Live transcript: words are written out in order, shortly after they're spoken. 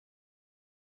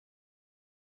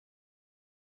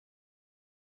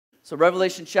So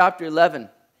Revelation chapter 11.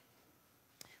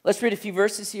 Let's read a few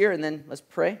verses here, and then let's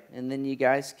pray, and then you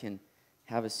guys can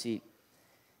have a seat.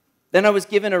 Then I was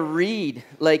given a reed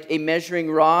like a measuring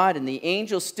rod, and the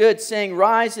angel stood, saying,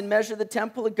 "Rise and measure the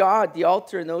temple of God, the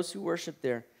altar, and those who worship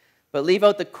there. But leave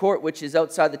out the court which is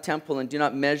outside the temple, and do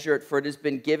not measure it, for it has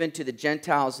been given to the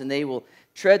Gentiles, and they will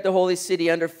tread the holy city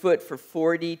underfoot for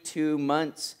 42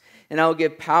 months. And I will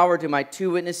give power to my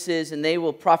 2 witnesses, and they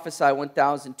will prophesy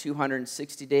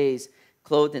 1,260 days,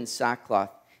 clothed in sackcloth.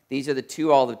 These are the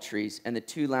 2 olive trees and the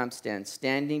 2 lampstands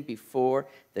standing before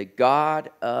the God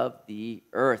of the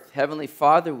earth." Heavenly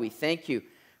Father, we thank you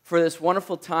for this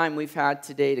wonderful time we've had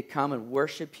today to come and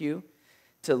worship you,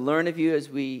 to learn of you as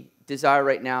we desire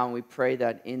right now. And we pray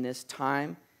that in this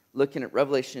time, looking at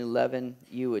Revelation 11,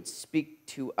 you would speak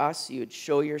to us, you would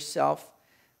show yourself.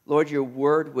 Lord, your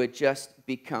word would just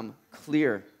become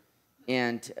clear,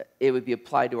 and it would be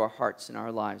applied to our hearts and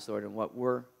our lives, Lord, and what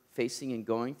we're facing and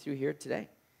going through here today.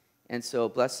 And so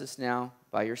bless us now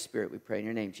by your Spirit, we pray in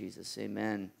your name, Jesus.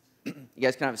 Amen. You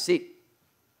guys can have a seat.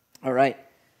 All right.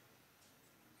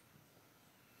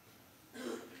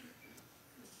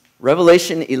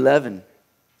 Revelation 11.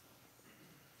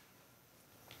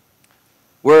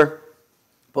 We're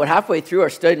about halfway through our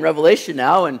study in Revelation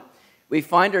now, and we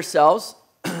find ourselves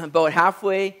about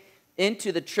halfway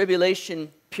into the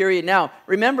tribulation period now.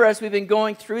 Remember, as we've been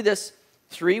going through this,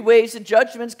 3 waves of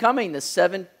judgments coming: the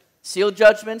 7 seal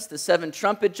judgments, the 7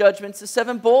 trumpet judgments, the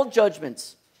 7 bowl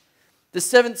judgments. The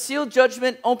 7th seal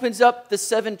judgment opens up the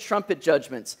 7 trumpet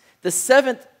judgments. The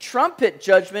 7th trumpet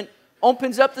judgment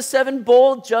opens up the 7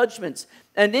 bowl judgments.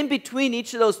 And in between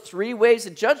each of those 3 waves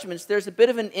of judgments, there's a bit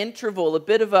of an interval, a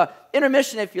bit of an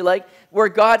intermission, if you like, where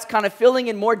God's kind of filling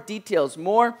in more details,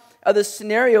 more of the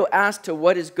scenario as to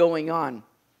what is going on.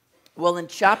 Well, in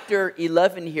chapter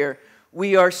 11 here,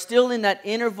 we are still in that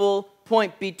interval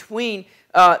point between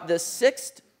the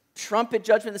 6th trumpet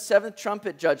judgment, the 7th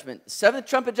trumpet judgment. The 7th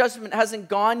trumpet judgment hasn't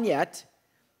gone yet,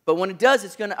 but when it does,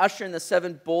 it's going to usher in the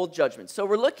 7 bowl judgments. So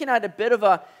we're looking at a bit of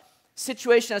a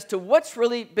situation as to what's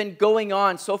really been going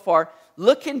on so far,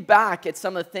 looking back at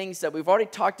some of the things that we've already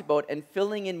talked about and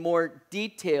filling in more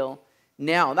detail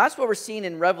now. That's what we're seeing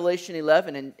in Revelation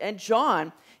 11, and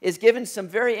John is given some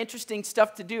very interesting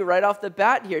stuff to do right off the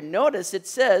bat here. Notice it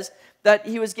says that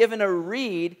he was given a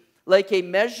reed like a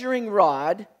measuring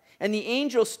rod, and the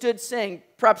angel stood saying,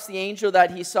 perhaps the angel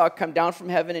that he saw come down from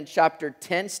heaven in chapter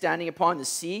 10, standing upon the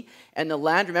sea and the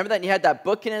land. Remember that? And he had that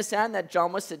book in his hand that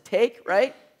John was to take,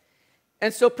 right?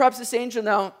 And so perhaps this angel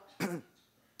now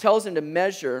tells him to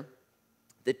measure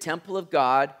the temple of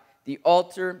God, the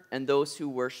altar, and those who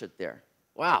worship there.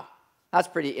 Wow, that's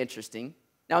pretty interesting.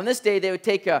 Now, in this day, they would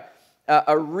take a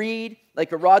reed,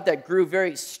 like a rod that grew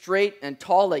very straight and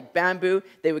tall like bamboo.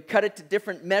 They would cut it to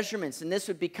different measurements, and this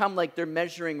would become like their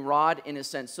measuring rod in a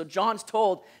sense. So John's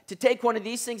told to take one of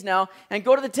these things now and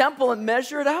go to the temple and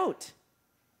measure it out.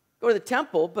 Go to the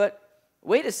temple, but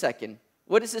wait a second.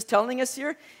 What is this telling us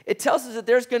here? It tells us that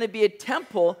there's going to be a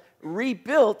temple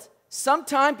rebuilt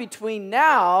sometime between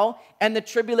now and the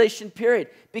tribulation period,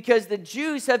 because the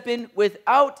Jews have been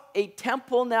without a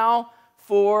temple now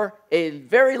for a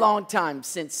very long time,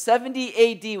 since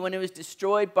 70 AD when it was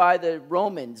destroyed by the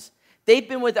Romans. They've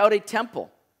been without a temple.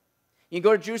 You can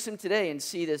go to Jerusalem today and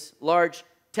see this large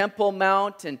temple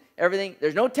mount and everything.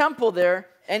 There's no temple there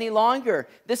any longer.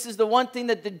 This is the one thing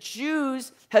that the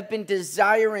Jews have been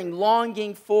desiring,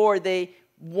 longing for. They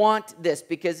want this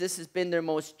because this has been their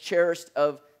most cherished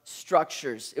of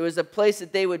structures. It was a place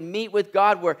that they would meet with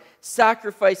God, where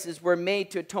sacrifices were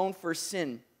made to atone for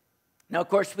sin. Now, of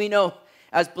course, we know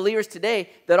as believers today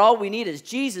that all we need is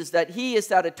Jesus, that he is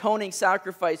that atoning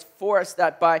sacrifice for us,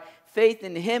 that by faith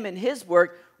in him and his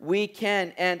work, we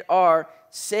can and are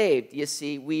saved. You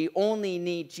see, we only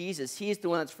need Jesus. He's the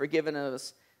one that's forgiven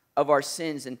us of our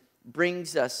sins and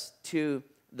brings us to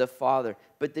the Father.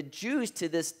 But the Jews to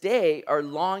this day are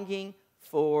longing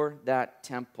for that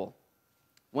temple.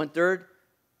 One third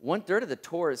of the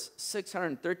Torah's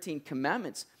 613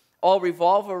 commandments all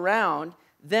revolve around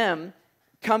them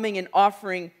coming and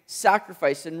offering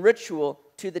sacrifice and ritual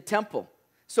to the temple.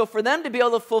 So for them to be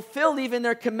able to fulfill even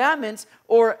their commandments,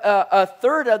 or a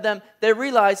third of them, they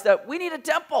realize that we need a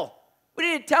temple. We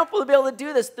need a temple to be able to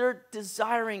do this. They're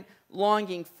desiring,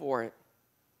 longing for it.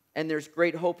 And there's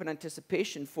great hope and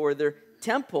anticipation for their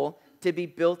temple to be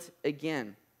built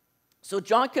again. So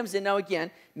John comes in now again,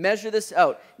 measure this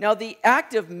out. Now the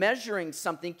act of measuring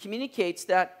something communicates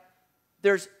that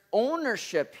there's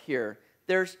ownership here.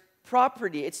 There's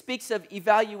property. It speaks of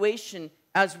evaluation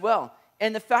as well.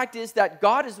 And the fact is that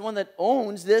God is the one that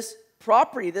owns this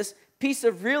property, this piece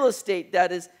of real estate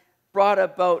that is brought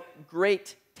about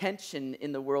great tension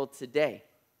in the world today.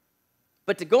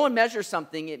 But to go and measure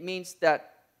something, it means that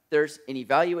there's an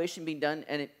evaluation being done,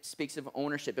 and it speaks of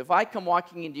ownership. If I come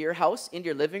walking into your house, into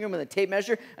your living room with a tape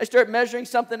measure, I start measuring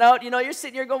something out, you're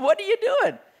sitting here going, what are you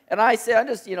doing? And I say, I'm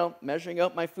just, measuring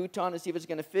out my futon to see if it's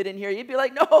going to fit in here. You'd be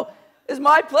like, no, it's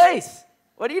my place.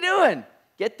 What are you doing?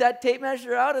 Get that tape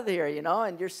measure out of here,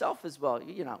 and yourself as well.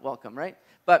 You're not welcome, right?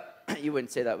 But you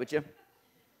wouldn't say that, would you?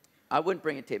 I wouldn't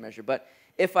bring a tape measure. But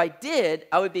if I did,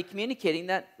 I would be communicating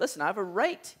that, listen, I have a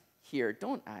right here,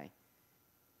 don't I?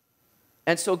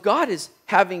 And so God is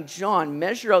having John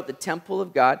measure out the temple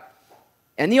of God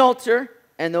and the altar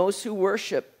and those who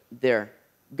worship there.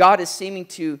 God is seeming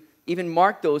to even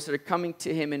mark those that are coming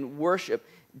to him in worship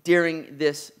during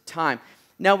this time.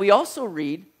 Now, we also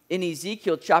read in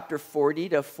Ezekiel chapter 40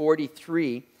 to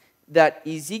 43 that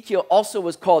Ezekiel also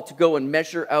was called to go and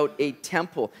measure out a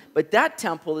temple. But that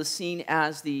temple is seen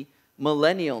as the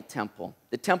millennial temple.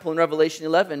 The temple in Revelation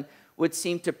 11 would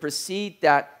seem to precede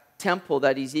that temple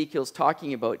that Ezekiel's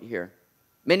talking about here.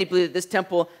 Many believe that this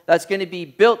temple that's going to be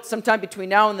built sometime between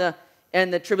now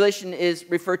and the tribulation is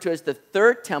referred to as the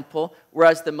third temple,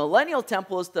 whereas the millennial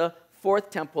temple is the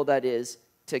fourth temple that is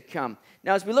to come.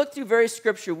 Now, as we look through various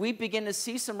scripture, we begin to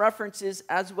see some references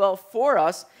as well for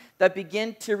us that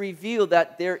begin to reveal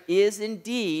that there is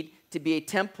indeed to be a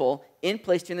temple in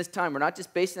place during this time. We're not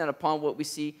just basing that upon what we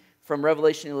see from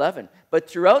Revelation 11, but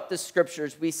throughout the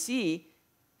scriptures, we see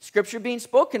scripture being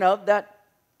spoken of that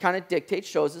kind of dictates,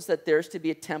 shows us that there's to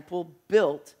be a temple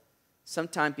built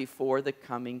sometime before the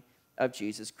coming of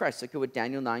Jesus Christ. Look at what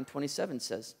Daniel 9:27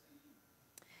 says.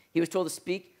 He was told to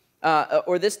speak,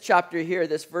 or this chapter here,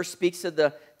 this verse speaks of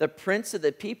the prince of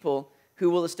the people who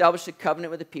will establish a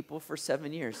covenant with the people for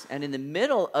 7 years. And in the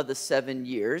middle of the 7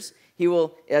 years, he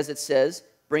will, as it says,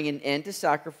 bring an end to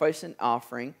sacrifice and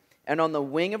offering, and on the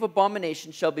wing of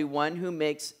abomination shall be one who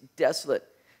makes desolate.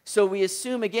 So we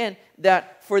assume, again,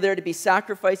 that for there to be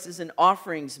sacrifices and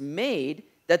offerings made,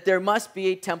 that there must be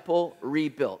a temple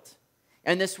rebuilt.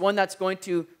 And this one that's going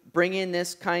to bring in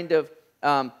this kind of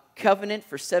covenant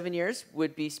for 7 years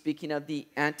would be speaking of the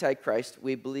Antichrist,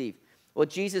 we believe. Well,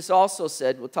 Jesus also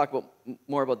said, we'll talk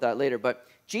more about that later, but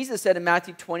Jesus said in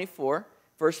Matthew 24,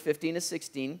 verse 15 to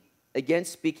 16, again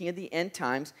speaking of the end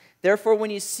times, therefore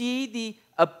when you see the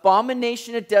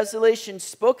abomination of desolation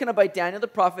spoken of by Daniel the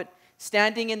prophet,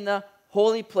 standing in the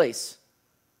holy place.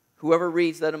 Whoever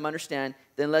reads, let him understand.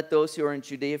 Then let those who are in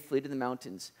Judea flee to the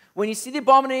mountains. When you see the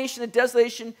abomination of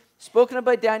desolation spoken of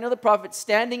by Daniel the prophet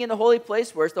standing in the holy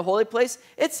place, where's the holy place?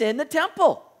 It's in the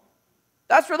temple.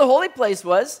 That's where the holy place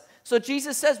was. So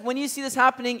Jesus says, when you see this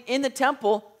happening in the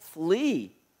temple,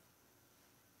 flee.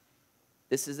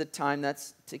 This is the time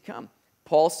that's to come.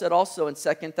 Paul said also in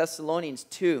 2 Thessalonians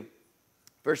 2,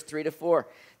 verse 3 to 4,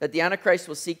 that the Antichrist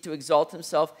will seek to exalt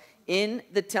himself in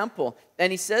the temple.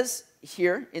 And he says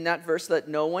here in that verse, let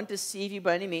no one deceive you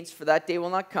by any means, for that day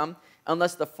will not come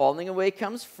unless the falling away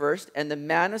comes first, and the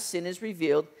man of sin is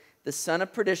revealed, the son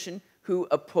of perdition, who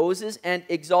opposes and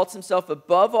exalts himself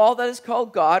above all that is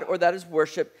called God or that is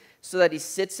worship, so that he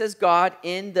sits as God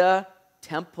in the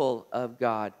temple of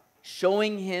God,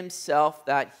 showing himself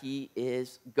that he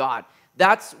is God.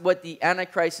 That's what the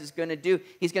Antichrist is going to do.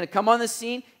 He's going to come on the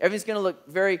scene. Everything's going to look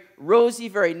very rosy,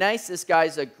 very nice. This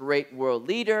guy's a great world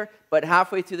leader. But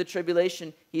halfway through the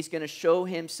tribulation, he's going to show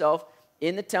himself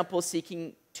in the temple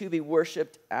seeking to be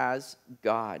worshipped as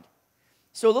God.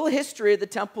 So a little history of the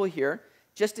temple here,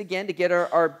 just again to get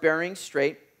our bearings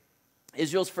straight.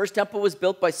 Israel's first temple was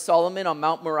built by Solomon on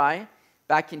Mount Moriah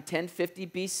back in 1050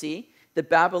 BC. The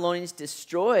Babylonians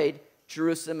destroyed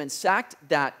Jerusalem and sacked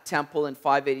that temple in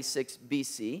 586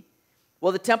 BC.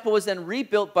 Well, the temple was then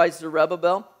rebuilt by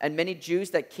Zerubbabel and many Jews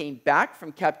that came back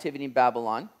from captivity in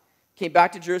Babylon, came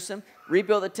back to Jerusalem,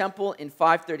 rebuilt the temple in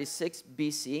 536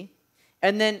 BC.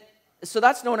 And then, so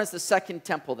that's known as the second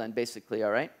temple then, basically,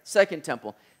 all right? Second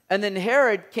temple. And then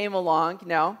Herod came along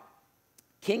now,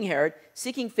 King Herod,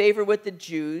 seeking favor with the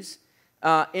Jews,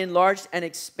 enlarged and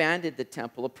expanded the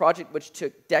temple, a project which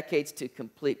took decades to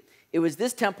complete. It was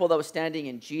this temple that was standing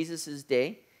in Jesus'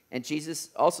 day. And Jesus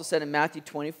also said in Matthew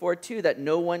 24:2 that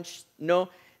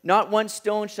not one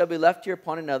stone shall be left here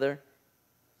upon another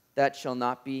that shall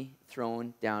not be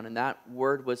thrown down. And that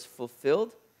word was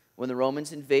fulfilled when the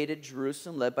Romans invaded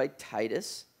Jerusalem, led by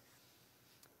Titus.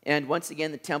 And once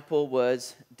again, the temple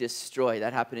was destroyed.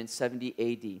 That happened in 70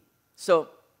 AD. So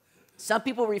some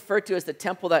people refer to as the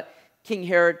temple that King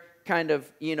Herod kind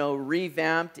of,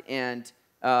 revamped and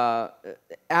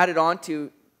added on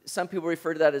to. Some people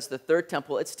refer to that as the third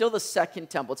temple. It's still the second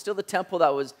temple. It's still the temple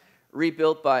that was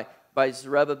rebuilt by by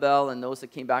Zerubbabel and those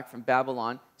that came back from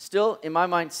Babylon. Still, in my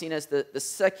mind, seen as the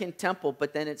second temple,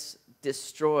 but then it's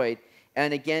destroyed.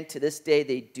 And again, to this day,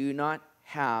 they do not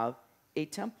have a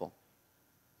temple.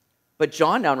 But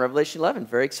John, now in Revelation 11,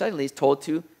 very excitingly, is told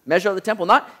to measure out the temple.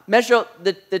 Not measure out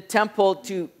the temple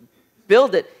to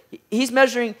build it. He's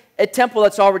measuring a temple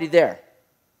that's already there.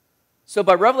 So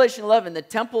by Revelation 11, the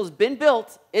temple has been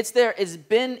built. It's there. It's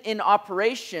been in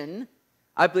operation,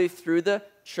 I believe, through the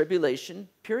tribulation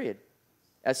period,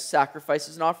 as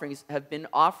sacrifices and offerings have been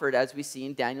offered, as we see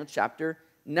in Daniel chapter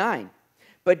 9.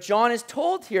 But John is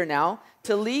told here now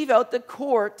to leave out the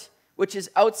court, which is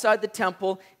outside the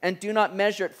temple, and do not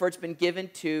measure it, for it's been given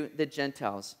to the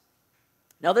Gentiles.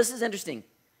 Now, this is interesting.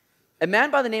 A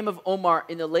man by the name of Omar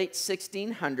in the late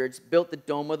 1600s built the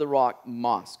Dome of the Rock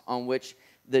Mosque, on which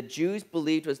the Jews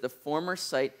believed was the former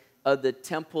site of the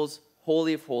temple's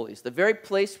Holy of Holies, the very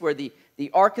place where the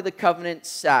Ark of the Covenant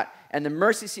sat, and the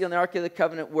mercy seat on the Ark of the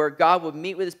Covenant where God would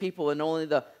meet with his people, and only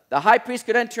the high priest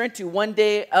could enter into one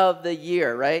day of the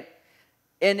year, right?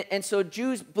 And so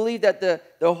Jews believe that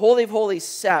the Holy of Holies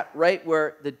sat right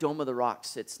where the Dome of the Rock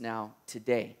sits now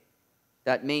today.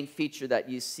 That main feature that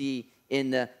you see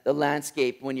in the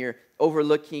landscape when you're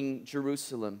overlooking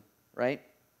Jerusalem, right?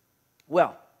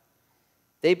 Well,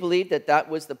 they believed that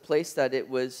was the place that it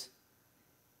was.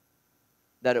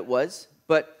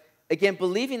 But again,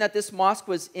 believing that this mosque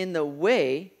was in the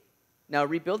way, now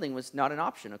rebuilding was not an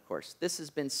option, of course. This has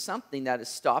been something that has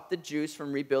stopped the Jews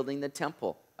from rebuilding the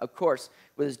temple. Of course,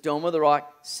 with his Dome of the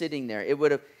Rock sitting there. It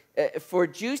would have, for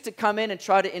Jews to come in and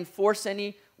try to enforce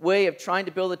any way of trying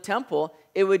to build a temple,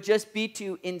 it would just be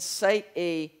to incite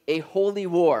a holy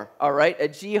war, all right? A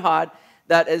jihad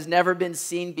that has never been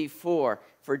seen before,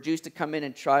 for Jews to come in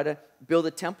and try to build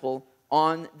a temple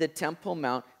on the Temple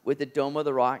Mount with the Dome of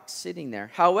the Rock sitting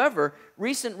there. However,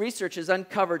 recent research has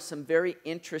uncovered some very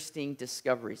interesting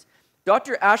discoveries.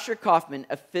 Dr. Asher Kaufman,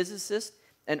 a physicist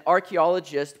and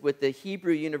archaeologist with the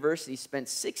Hebrew University, spent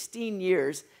 16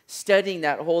 years studying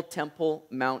that whole Temple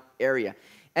Mount area.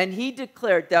 And he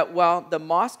declared that while the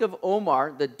Mosque of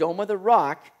Omar, the Dome of the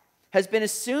Rock, has been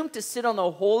assumed to sit on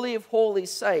the Holy of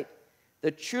Holies site,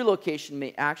 the true location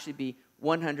may actually be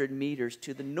 100 meters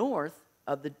to the north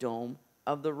of the Dome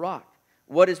of the Rock.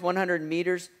 What is 100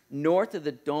 meters north of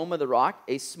the Dome of the Rock?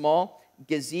 A small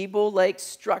gazebo-like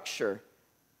structure,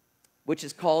 which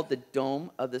is called the Dome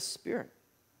of the Spirit.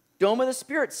 Dome of the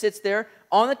Spirit sits there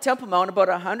on the Temple Mount about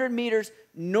 100 meters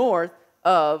north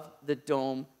of the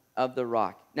Dome of the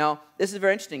Rock. Now, this is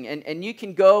very interesting, and you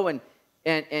can go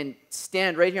and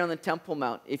stand right here on the Temple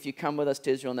Mount if you come with us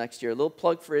to Israel next year. A little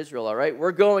plug for Israel, all right?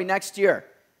 We're going next year.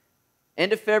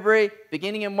 End of February,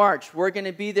 beginning of March. We're going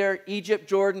to be there, Egypt,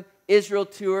 Jordan, Israel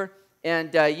tour,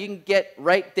 and you can get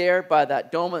right there by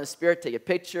that Dome of the Spirit, take a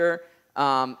picture,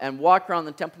 and walk around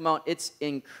the Temple Mount. It's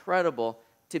incredible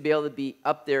to be able to be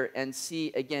up there and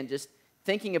see, again, just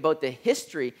thinking about the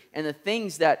history and the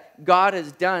things that God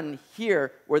has done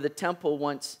here where the temple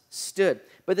once stood.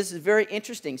 But this is very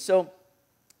interesting. So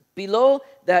below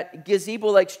that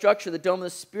gazebo-like structure, the Dome of the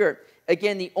Spirit,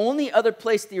 again, the only other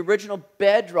place the original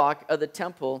bedrock of the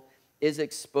temple is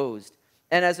exposed.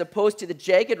 And as opposed to the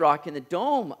jagged rock in the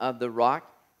Dome of the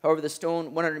Rock, however, the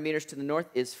stone 100 meters to the north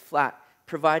is flat,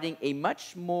 providing a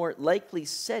much more likely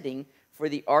setting for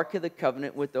the Ark of the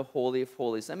Covenant with the Holy of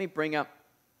Holies. Let me bring up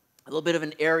a little bit of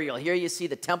an aerial. Here you see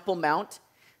the Temple Mount,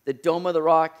 the Dome of the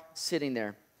Rock sitting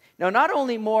there. Now, not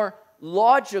only more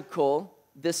logical,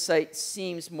 this site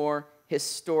seems more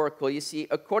historical. You see,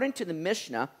 according to the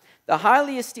Mishnah, the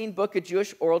highly esteemed book of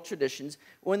Jewish oral traditions,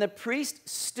 when the priest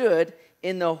stood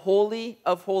in the Holy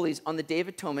of Holies on the Day of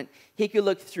Atonement, he could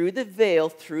look through the veil,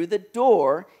 through the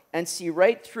door, and see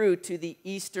right through to the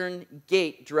eastern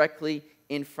gate directly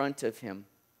in front of him.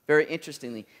 Very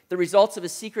interestingly, the results of a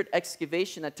secret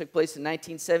excavation that took place in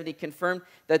 1970 confirmed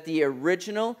that the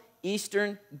original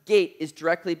eastern gate is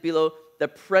directly below the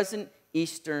present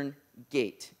eastern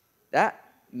gate. That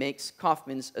makes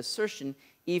Kaufman's assertion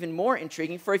even more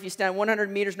intriguing, for if you stand 100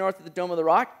 meters north of the Dome of the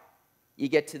Rock, you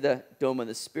get to the Dome of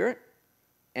the Spirit,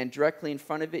 and directly in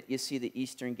front of it, you see the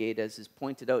eastern gate, as is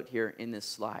pointed out here in this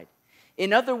slide.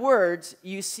 In other words,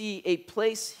 you see a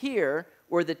place here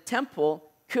where the temple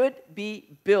could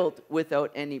be built without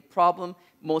any problem,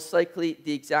 most likely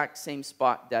the exact same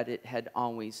spot that it had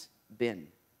always been.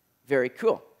 Very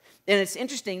cool. And it's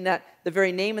interesting that the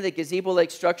very name of the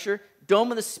gazebo-like structure,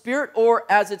 Dome of the Spirit, or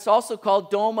as it's also called,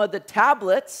 Dome of the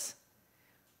Tablets,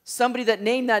 somebody that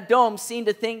named that dome seemed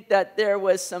to think that there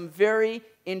was some very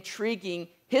intriguing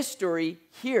history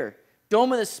here.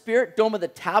 Dome of the Spirit, Dome of the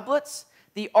Tablets.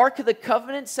 The Ark of the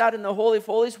Covenant sat in the Holy of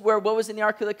Holies, where what was in the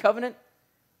Ark of the Covenant?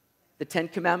 The 10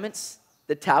 Commandments,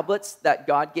 the tablets that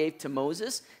God gave to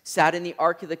Moses, sat in the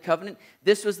Ark of the Covenant.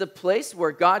 This was the place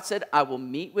where God said, I will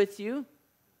meet with you.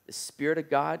 The Spirit of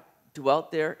God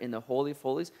dwelt there in the Holy of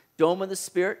Holies. Dome of the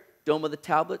Spirit, dome of the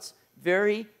tablets.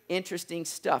 Very interesting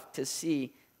stuff to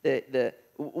see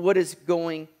what is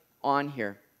going on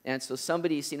here. And so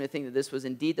somebody seemed to think that this was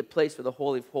indeed the place where the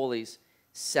Holy of Holies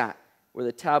sat, where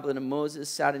the tablet of Moses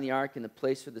sat in the ark, and the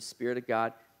place where the Spirit of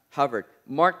God hovered,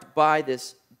 marked by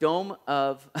this dome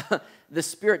of the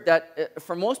Spirit that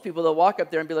for most people, they'll walk up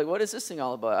there and be like, what is this thing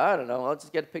all about? I don't know. I'll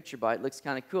just get a picture by it. It looks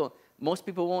kind of cool. Most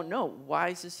people won't know. Why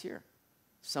is this here?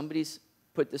 Somebody's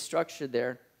put the structure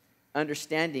there,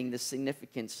 understanding the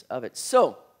significance of it.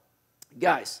 So,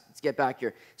 guys, let's get back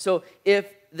here. So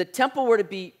if the temple were to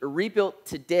be rebuilt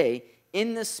today,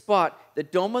 in this spot, the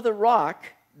Dome of the Rock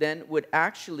then would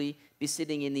actually be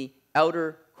sitting in the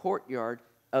outer courtyard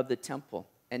of the temple.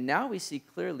 And now we see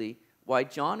clearly why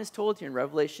John is told here in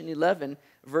Revelation 11,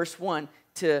 verse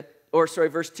 2,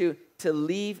 to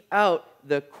leave out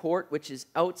the court which is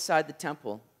outside the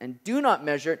temple, and do not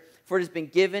measure it, for it has been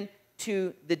given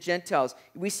to the Gentiles.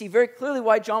 We see very clearly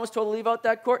why John was told to leave out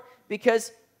that court,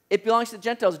 because it belongs to the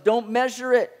Gentiles. Don't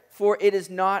measure it, for it is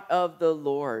not of the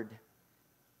Lord.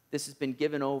 This has been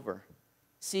given over.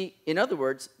 See, in other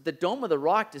words, the Dome of the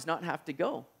Rock does not have to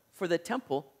go for the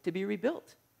temple to be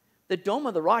rebuilt. The Dome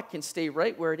of the Rock can stay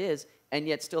right where it is and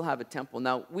yet still have a temple.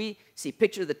 Now, we see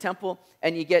picture of the temple,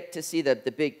 and you get to see the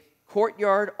big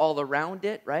courtyard all around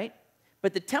it, right?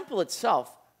 But the temple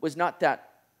itself was not that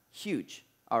huge,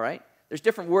 all right? There's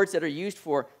different words that are used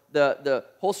for the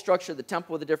whole structure of the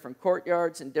temple with the different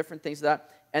courtyards and different things like that,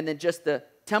 and then just the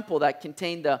temple that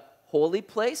contained the holy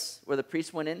place where the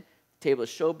priest went in, the table of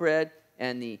showbread,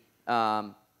 and the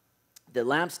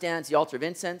lampstands, the altar of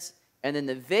incense, and then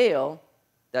the veil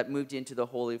that moved into the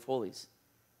Holy of Holies.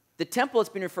 The temple that's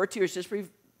been referred to is just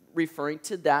referring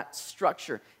to that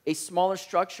structure, a smaller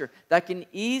structure that can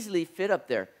easily fit up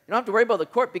there. You don't have to worry about the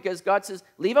court, because God says,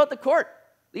 leave out the court.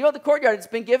 Leave out the courtyard. It's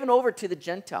been given over to the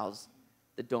Gentiles.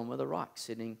 The Dome of the Rock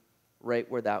sitting right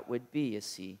where that would be, you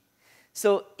see.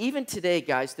 So even today,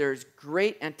 guys, there's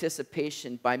great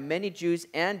anticipation by many Jews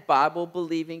and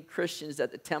Bible-believing Christians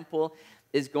that the temple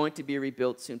is going to be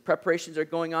rebuilt soon. Preparations are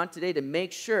going on today to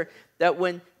make sure that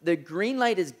when the green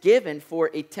light is given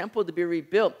for a temple to be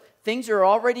rebuilt, things are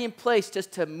already in place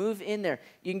just to move in there.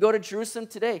 You can go to Jerusalem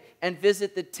today and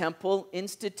visit the Temple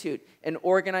Institute, an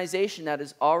organization that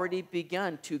has already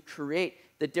begun to create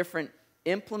the different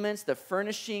implements, the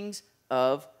furnishings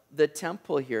of the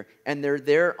temple here. And they're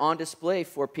there on display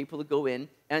for people to go in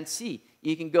and see.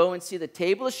 You can go and see the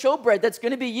table of showbread that's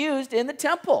going to be used in the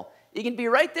temple. You can be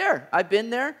right there. I've been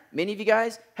there. Many of you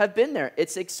guys have been there.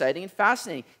 It's exciting and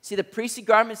fascinating. See the priestly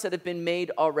garments that have been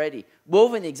made already,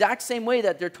 woven the exact same way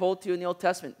that they're told to in the Old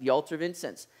Testament. The altar of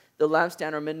incense, the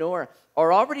lampstand or menorah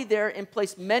are already there in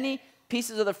place. Many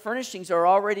pieces of the furnishings are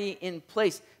already in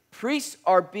place. Priests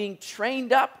are being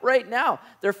trained up right now.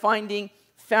 They're finding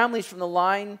families from the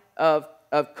line of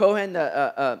Kohen,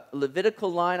 the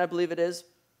Levitical line, I believe it is.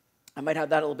 I might have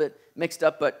that a little bit mixed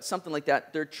up, but something like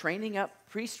that. They're training up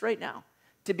priests right now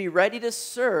to be ready to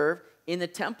serve in the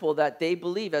temple that they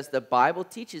believe, as the Bible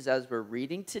teaches, as we're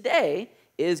reading today,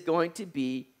 is going to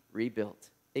be rebuilt.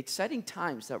 Exciting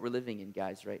times that we're living in,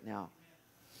 guys, right now.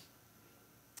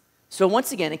 So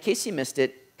once again, in case you missed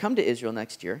it, come to Israel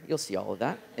next year. You'll see all of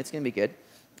that. It's going to be good.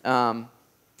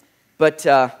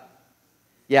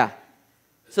 Yeah.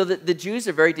 So the Jews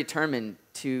are very determined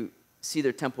to see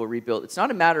their temple rebuilt. It's not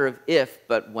a matter of if,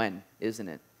 but when, isn't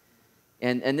it?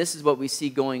 And this is what we see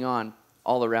going on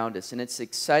all around us. And it's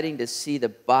exciting to see the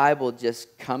Bible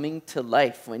just coming to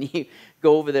life when you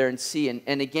go over there and see.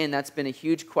 And again, that's been a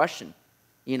huge question.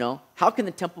 You know, how can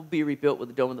the temple be rebuilt with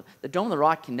the Dome of the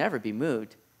Rock can never be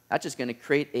moved. That's just going to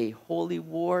create a holy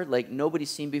war like nobody's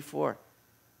seen before.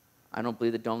 I don't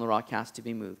believe the Dome of the Rock has to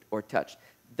be moved or touched.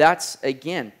 That's,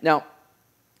 again, now,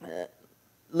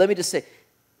 let me just say,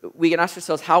 we can ask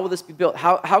ourselves, how will this be built?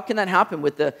 How can that happen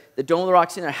with the Dome of the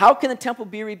Rock in there? How can the temple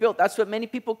be rebuilt? That's what many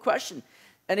people question.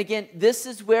 And again, this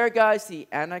is where, guys, the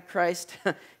Antichrist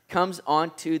comes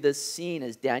onto the scene,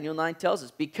 as Daniel 9 tells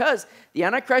us, because the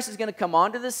Antichrist is going to come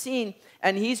onto the scene,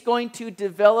 and he's going to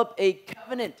develop a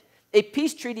covenant, a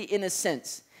peace treaty in a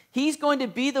sense. He's going to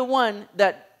be the one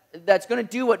that's going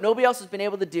to do what nobody else has been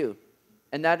able to do,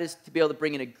 and that is to be able to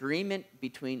bring an agreement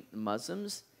between the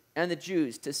Muslims and the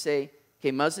Jews to say, okay,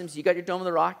 Muslims, you got your Dome of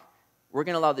the Rock. We're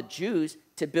going to allow the Jews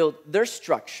to build their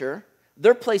structure,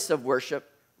 their place of worship,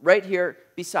 right here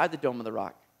beside the Dome of the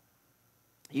Rock.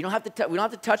 You don't have to we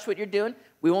don't have to touch what you're doing.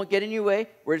 We won't get in your way.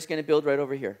 We're just going to build right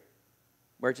over here.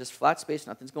 where it's just flat space,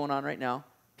 nothing's going on right now.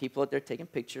 People out there taking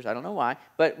pictures, I don't know why,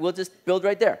 but we'll just build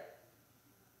right there.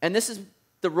 And this is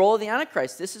the role of the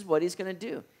Antichrist. This is what he's going to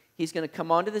do. He's going to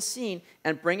come onto the scene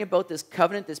and bring about this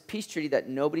covenant, this peace treaty that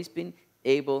nobody's been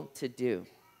able to do.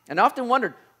 And I often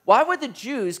wondered, why would the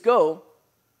Jews go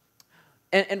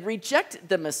and reject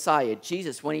the Messiah,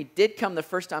 Jesus, when he did come the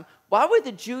first time? Why would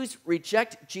the Jews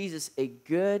reject Jesus, a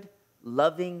good,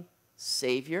 loving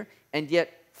Savior, and yet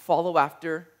follow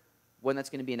after one that's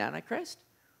going to be an Antichrist?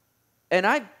 And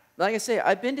like I say,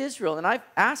 I've been to Israel, and I've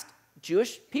asked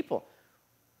Jewish people,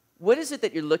 what is it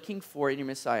that you're looking for in your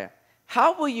Messiah?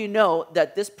 How will you know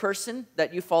that this person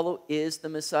that you follow is the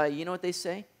Messiah? You know what they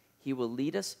say? He will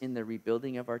lead us in the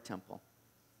rebuilding of our temple.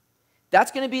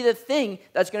 That's going to be the thing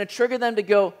that's going to trigger them to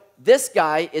go, this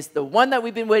guy is the one that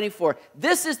we've been waiting for.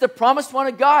 This is the promised one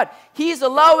of God. He's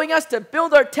allowing us to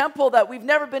build our temple that we've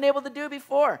never been able to do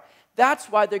before. That's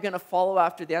why they're going to follow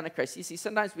after the Antichrist. You see,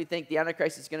 sometimes we think the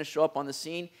Antichrist is going to show up on the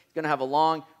scene. He's going to have a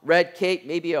long red cape,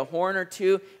 maybe a horn or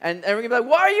two, and we're going to be like,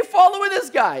 why are you following this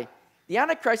guy? The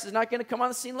Antichrist is not going to come on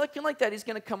the scene looking like that. He's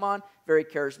going to come on very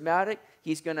charismatic.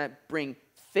 He's going to bring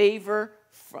favor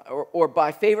or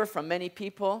by favor from many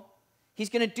people. He's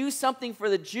going to do something for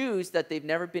the Jews that they've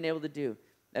never been able to do.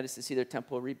 That is to see their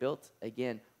temple rebuilt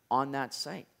again on that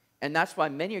site. And that's why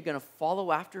many are going to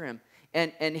follow after him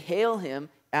and hail him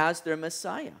as their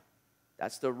Messiah.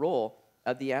 That's the role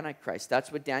of the Antichrist.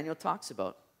 That's what Daniel talks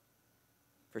about.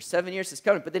 For 7 years he's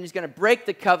covenant, but then he's going to break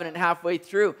the covenant halfway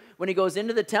through when he goes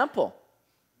into the temple.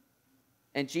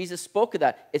 And Jesus spoke of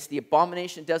that. It's the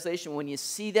abomination of desolation. When you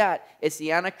see that, it's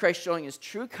the Antichrist showing his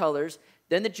true colors.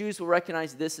 Then the Jews will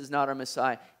recognize this is not our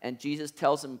Messiah. And Jesus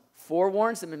tells them,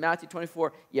 forewarns them in Matthew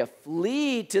 24, you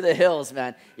flee to the hills,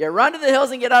 man. You run to the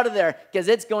hills and get out of there, because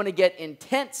it's going to get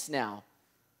intense now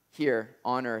here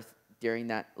on earth during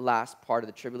that last part of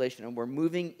the tribulation. And we're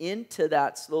moving into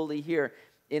that slowly here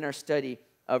in our study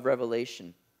of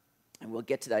Revelation. And we'll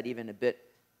get to that even a bit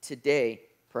today,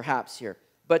 perhaps here.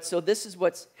 But so this is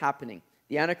what's happening.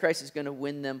 The Antichrist is going to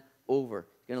win them over.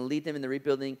 He's going to lead them in the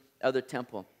rebuilding of their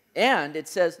temple. And it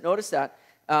says, notice that,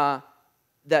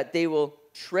 that they will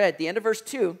tread, the end of verse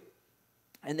 2,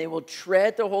 and they will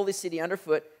tread the holy city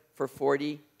underfoot for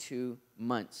 42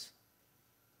 months.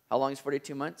 How long is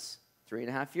 42 months?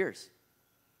 3.5 years.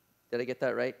 Did I get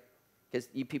that right? Because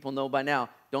you people know by now,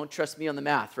 don't trust me on the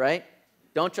math, right?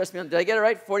 Don't trust me on, did I get it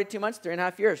right? 42 months,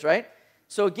 3.5 years, right?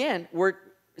 So again, we're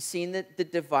seeing the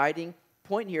dividing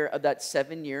point here of that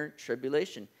 7-year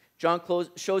tribulation. John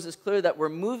shows us clearly that we're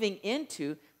moving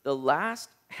into the last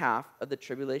half of the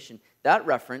tribulation. That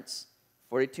reference,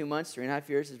 42 months, 3.5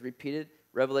 years, is repeated.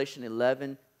 Revelation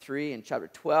 11:3 and chapter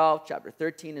 12, chapter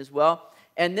 13 as well.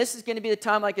 And this is going to be the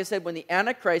time, like I said, when the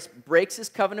Antichrist breaks his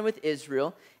covenant with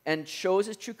Israel and shows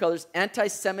his true colors.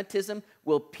 Anti-Semitism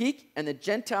will peak, and the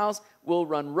Gentiles will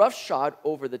run roughshod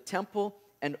over the temple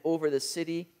and over the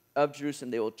city of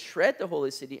Jerusalem. They will tread the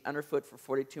holy city underfoot for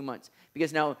 42 months.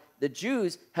 Because now the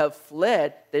Jews have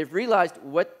fled. They've realized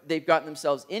what they've gotten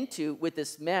themselves into with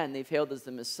this man they've hailed as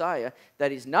the Messiah,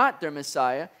 that he's not their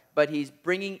Messiah, but he's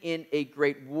bringing in a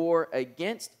great war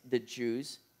against the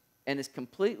Jews and has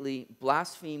completely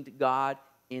blasphemed God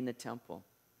in the temple.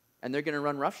 And they're going to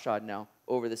run roughshod now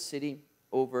over the city,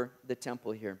 over the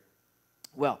temple here.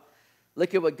 Well,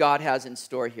 look at what God has in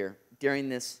store here during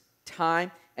this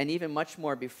time and even much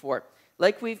more before.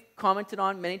 Like we've commented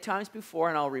on many times before,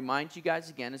 and I'll remind you guys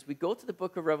again, as we go to the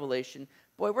book of Revelation,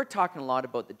 boy, we're talking a lot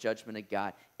about the judgment of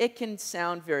God. It can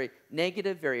sound very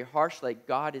negative, very harsh, like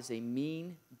God is a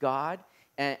mean God.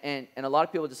 And a lot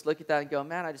of people just look at that and go,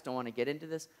 man, I just don't want to get into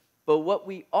this. But what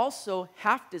we also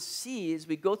have to see as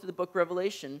we go through the book of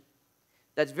Revelation,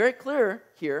 that's very clear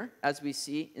here, as we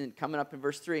see coming up in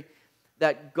verse 3,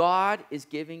 that God is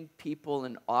giving people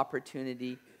an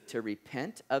opportunity to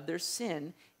repent of their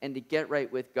sin and to get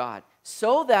right with God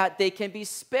so that they can be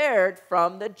spared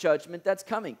from the judgment that's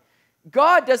coming.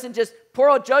 God doesn't just pour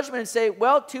out judgment and say,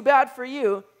 well, too bad for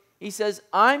you. He says,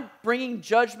 I'm bringing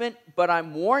judgment, but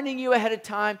I'm warning you ahead of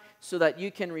time so that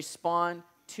you can respond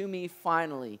to me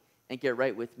finally and get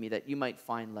right with me, that you might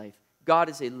find life. God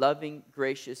is a loving,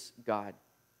 gracious God.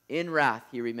 In wrath,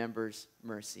 he remembers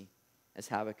mercy, as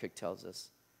Habakkuk tells us.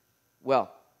 Well,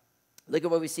 look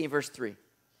at what we see in verse 3.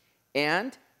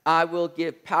 And I will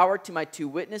give power to my 2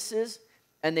 witnesses,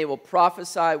 and they will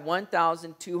prophesy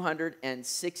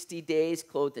 1,260 days,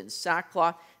 clothed in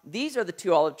sackcloth. These are the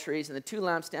 2 olive trees and the 2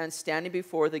 lampstands standing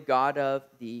before the God of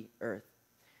the earth.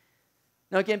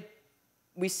 Now again,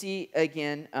 we see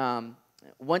again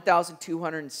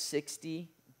 1,260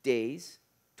 days,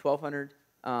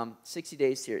 1,260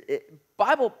 days here.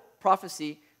 Bible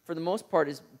prophecy for the most part,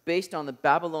 is based on the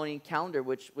Babylonian calendar,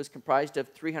 which was comprised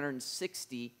of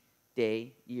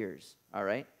 360-day years, all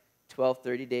right? 12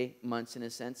 30-day months in a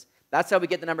sense. That's how we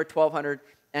get the number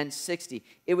 1260.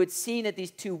 It would seem that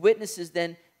these two witnesses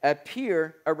then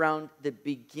appear around the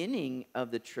beginning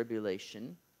of the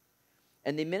tribulation,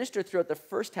 and they minister throughout the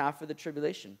first half of the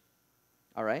tribulation,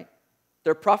 all right?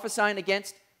 They're prophesying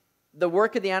against the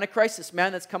work of the Antichrist, this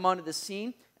man that's come onto the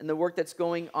scene, and the work that's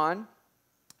going on.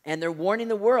 And they're warning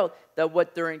the world that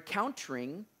what they're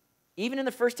encountering, even in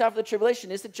the first half of the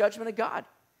tribulation, is the judgment of God.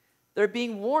 They're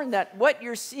being warned that what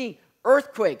you're seeing,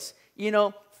 earthquakes,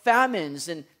 famines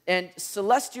and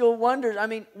celestial wonders,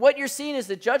 what you're seeing is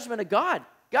the judgment of God.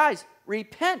 Guys,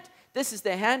 repent. This is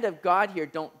the hand of God here.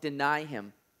 Don't deny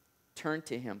him. Turn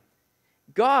to him.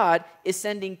 God is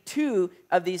sending two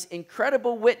of these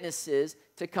incredible witnesses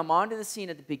to come onto the scene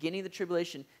at the beginning of the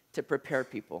tribulation to prepare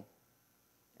people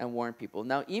and warn people.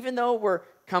 Now, even though we're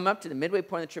come up to the midway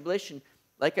point of the tribulation,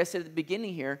 like I said at the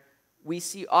beginning here, we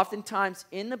see oftentimes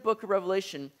in the book of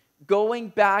Revelation going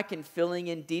back and filling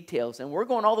in details. And we're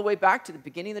going all the way back to the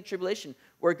beginning of the tribulation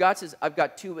where God says, I've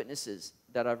got two witnesses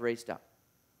that I've raised up.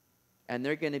 And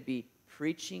they're going to be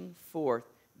preaching forth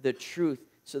the truth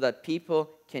so that people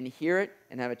can hear it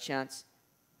and have a chance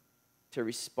to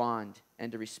respond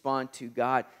and to respond to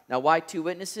God. Now, why two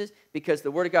witnesses? Because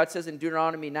the Word of God says in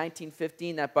Deuteronomy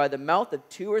 19:15 that by the mouth of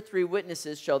 2 or 3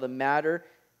 witnesses shall the matter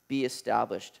be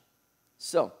established.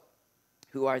 So,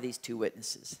 who are these two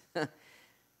witnesses?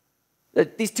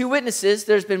 These two witnesses,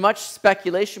 there's been much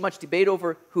speculation, much debate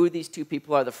over who these two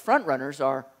people are. The front runners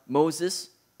are Moses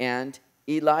and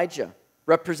Elijah,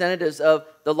 representatives of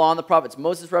the law and the prophets.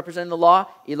 Moses representing the law,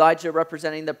 Elijah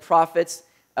representing the prophets.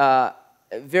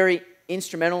 Very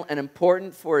instrumental and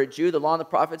important for a Jew, the law and the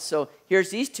prophets. So here's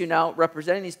these two now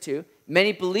representing these two.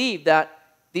 Many believe that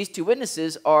these two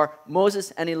witnesses are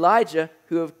Moses and Elijah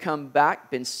who have come back,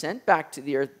 been sent back to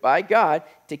the earth by God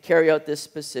to carry out this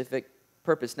specific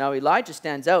purpose. Now Elijah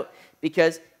stands out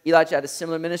because Elijah had a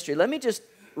similar ministry. Let me just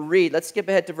read. Let's skip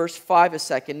ahead to verse 5 a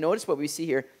second. Notice what we see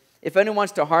here. If anyone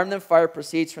wants to harm them, fire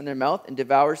proceeds from their mouth and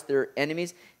devours their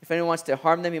enemies. If anyone wants to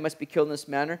harm them, he must be killed in this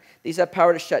manner. These have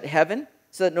power to shut heaven,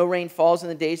 so that no rain falls in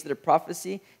the days of their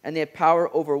prophecy, and they have power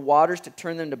over waters to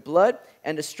turn them to blood,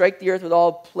 and to strike the earth with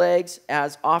all plagues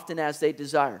as often as they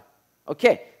desire.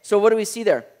 Okay, so what do we see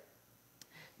there?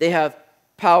 They have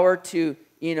power to,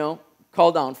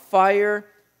 call down fire,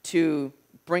 to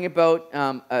bring about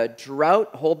a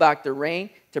drought, hold back the rain,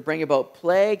 to bring about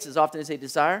plagues as often as they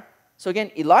desire. So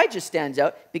again, Elijah stands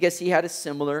out because he had a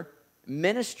similar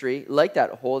ministry like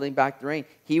that, holding back the rain.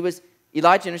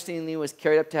 Elijah, interestingly, was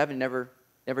carried up to heaven, never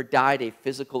died a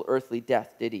physical earthly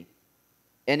death, did he?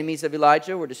 Enemies of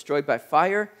Elijah were destroyed by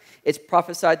fire. It's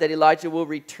prophesied that Elijah will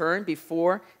return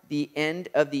before the end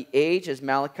of the age, as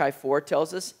Malachi 4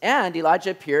 tells us. And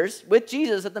Elijah appears with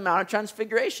Jesus at the Mount of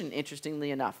Transfiguration,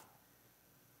 interestingly enough.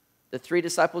 The 3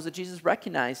 disciples of Jesus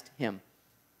recognized him.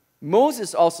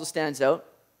 Moses also stands out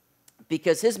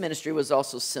because his ministry was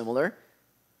also similar.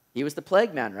 He was the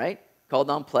plague man, right? Called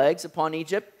down plagues upon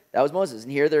Egypt. That was Moses.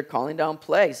 And here they're calling down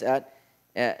plagues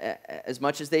as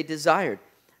much as they desired.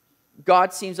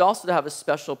 God seems also to have a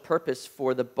special purpose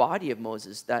for the body of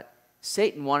Moses that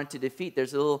Satan wanted to defeat.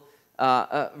 There's a little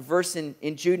verse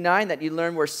in Jude 9 that you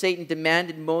learn where Satan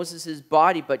demanded Moses'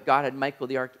 body, but God had Michael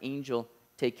the archangel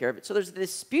take care of it. So there's a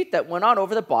dispute that went on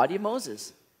over the body of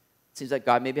Moses. It seems like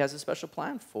God maybe has a special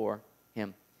plan for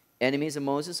him. Enemies of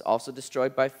Moses also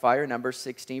destroyed by fire, Numbers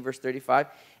 16, verse 35.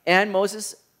 And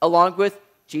Moses, along with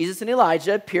Jesus and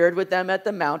Elijah, appeared with them at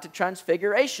the Mount of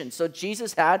Transfiguration. So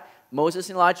Jesus had Moses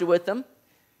and Elijah with them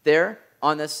there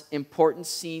on this important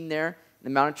scene there, the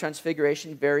Mount of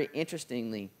Transfiguration, very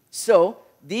interestingly. So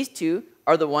these two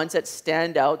are the ones that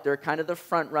stand out. They're kind of the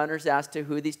front runners as to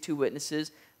who these two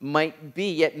witnesses might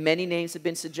be. Yet many names have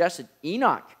been suggested.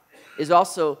 Enoch is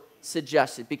also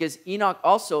suggested because Enoch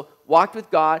also walked with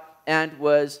God and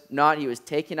was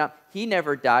taken up. He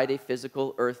never died a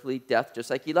physical earthly death, just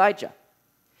like Elijah.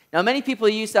 Now, many people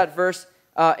use that verse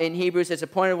in Hebrews, it's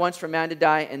appointed once for man to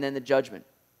die and then the judgment.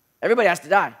 Everybody has to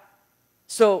die.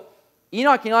 So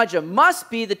Enoch and Elijah must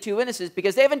be the two witnesses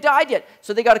because they haven't died yet.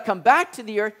 So they got to come back to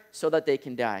the earth so that they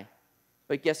can die.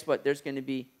 But guess what? There's going to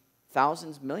be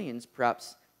thousands, millions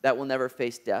perhaps, that will never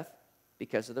face death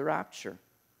because of the rapture.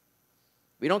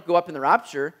 We don't go up in the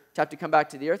rapture to have to come back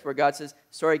to the earth where God says,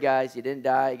 sorry guys, you didn't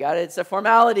die. It's a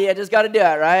formality. I just got to do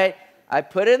it, right? I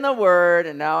put in the word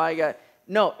and now I got...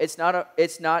 No, it's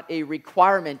not a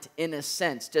requirement in a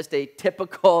sense, just a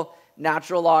typical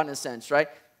natural law in a sense, right?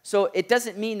 So it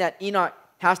doesn't mean that Enoch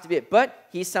has to be it, but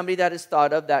he's somebody that is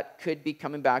thought of that could be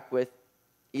coming back with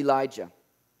Elijah.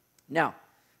 Now,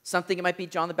 something it might be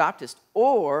John the Baptist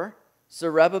or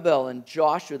Zerubbabel and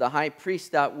Joshua, the high priests,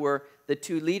 that were the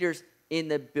two leaders in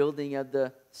the building of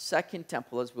the second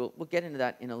temple, as we'll get into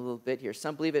that in a little bit here.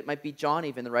 Some believe it might be John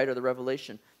even, the writer of the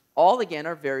Revelation. All, again,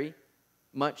 are very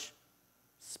much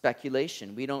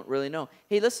speculation. We don't really know.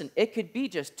 Hey, listen, it could be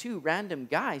just two random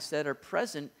guys that are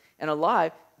present and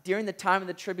alive during the time of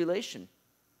the tribulation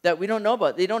that we don't know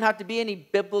about. They don't have to be any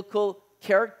biblical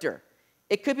character.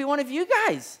 It could be one of you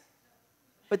guys.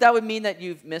 But that would mean that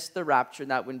you've missed the rapture,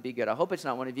 and that wouldn't be good. I hope it's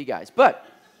not one of you guys. But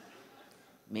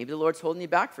maybe the Lord's holding you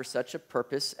back for such a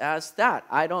purpose as that.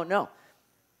 I don't know.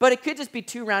 But it could just be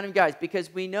two random guys,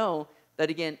 because we know that,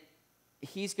 again,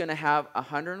 he's going to have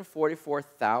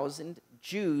 144,000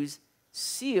 Jews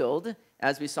sealed,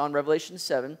 as we saw in Revelation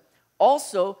 7,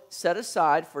 also set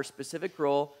aside for a specific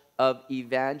role of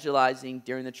evangelizing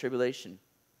during the tribulation.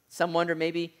 Some wonder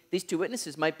maybe these two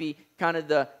witnesses might be kind of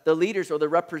the leaders or the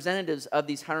representatives of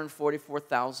these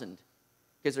 144,000,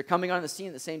 because they're coming on the scene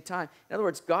at the same time. In other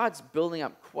words, God's building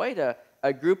up quite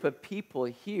a group of people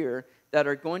here that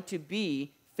are going to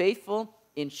be faithful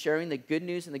in sharing the good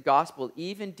news and the gospel,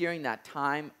 even during that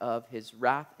time of his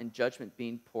wrath and judgment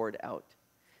being poured out.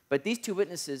 But these two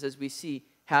witnesses, as we see,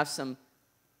 have some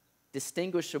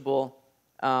distinguishable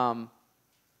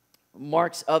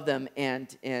marks of them and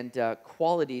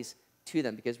qualities to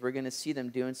them, because we're going to see them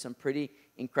doing some pretty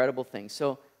incredible things.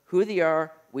 So who they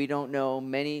are, we don't know.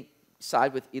 Many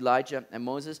side with Elijah and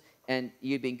Moses, and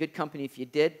you'd be in good company if you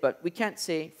did, but we can't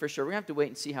say for sure. We're going to have to wait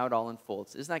and see how it all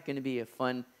unfolds. Isn't that going to be a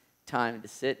fun time to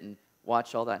sit and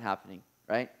watch all that happening,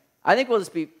 right? I think we'll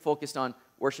just be focused on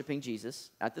worshiping Jesus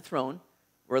at the throne.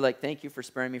 We're like, thank you for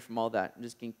sparing me from all that. I'm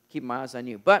just going to keep my eyes on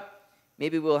you. But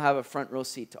maybe we'll have a front row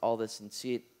seat to all this and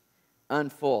see it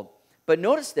unfold. But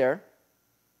notice there,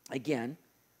 again,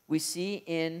 we see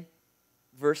in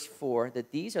verse 4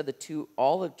 that these are the two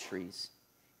olive trees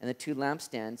and the two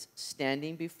lampstands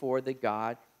standing before the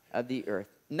God of the earth.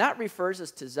 And that refers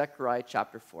us to Zechariah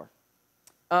chapter 4.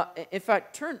 In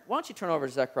fact, why don't you turn over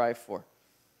to Zechariah 4?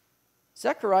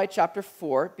 Zechariah chapter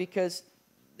 4, because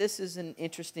this is an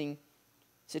interesting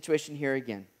situation here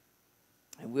again.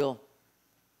 And we'll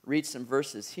read some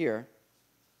verses here.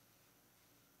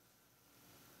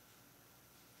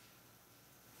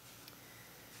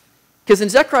 Because in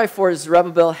Zechariah 4,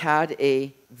 Zerubbabel had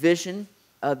a vision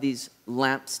of these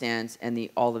lampstands and the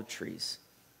olive trees.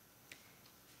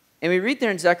 And we read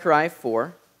there in Zechariah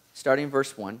 4, starting in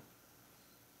verse 1.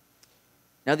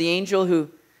 Now the angel who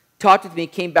talked with me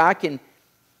came back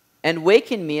and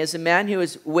wakened me as a man who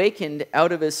is wakened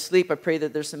out of his sleep. I pray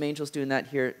that there's some angels doing that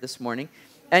here this morning.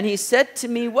 And he said to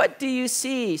me, "What do you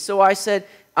see?" So I said,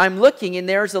 "I'm looking, and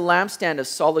there's a lampstand of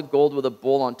solid gold with a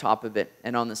bowl on top of it.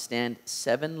 And on the stand,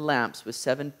 7 lamps with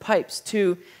 7 pipes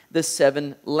to the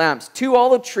 7 lamps. 2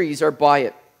 olive trees are by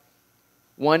it,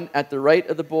 one at the right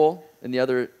of the bowl and the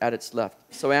other at its left."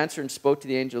 So I answered and spoke to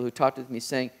the angel who talked with me,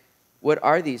 saying, "What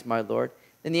are these, my Lord?"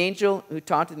 Then the angel who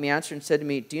talked with me answered and said to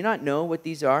me, "Do you not know what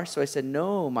these are?" So I said,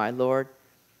 "No, my Lord."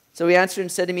 So he answered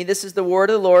and said to me, "This is the word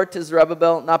of the Lord to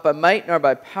Zerubbabel, not by might nor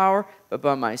by power, but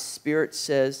by my spirit,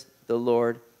 says the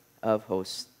Lord of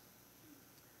hosts."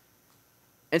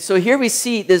 And so here we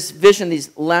see this vision, these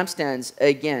lampstands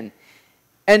again.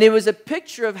 And it was a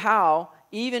picture of how,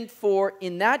 even for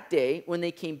in that day, when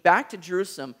they came back to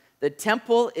Jerusalem, the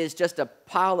temple is just a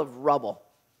pile of rubble.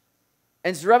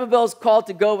 And Zerubbabel is called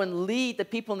to go and lead the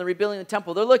people in the rebuilding of the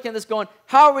temple. They're looking at this going,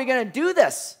 how are we going to do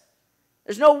this?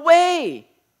 There's no way.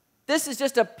 This is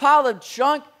just a pile of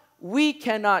junk. We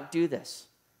cannot do this.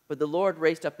 But the Lord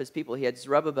raised up his people. He had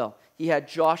Zerubbabel. He had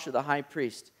Joshua, the high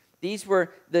priest. These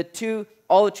were the 2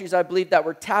 olive trees, I believe, that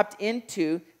were tapped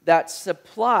into that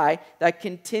supply, that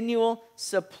continual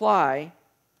supply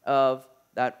of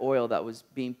that oil that was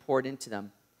being poured into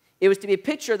them. It was to be a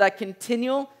picture of that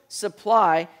continual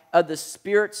supply of the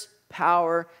Spirit's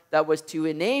power that was to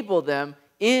enable them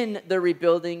in the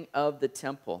rebuilding of the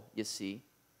temple, you see.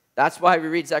 That's why we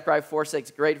read Zechariah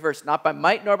 4:6, great verse. "Not by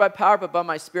might nor by power, but by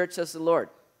my Spirit, says the Lord."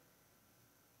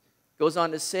 Goes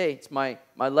on to say, it's my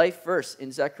life verse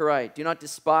in Zechariah. "Do not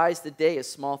despise the day of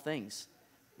small things."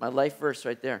 My life verse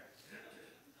right there.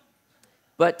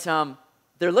 But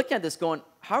they're looking at this going,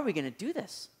 how are we going to do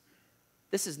this?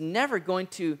 This is never going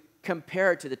to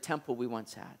compare to the temple we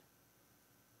once had.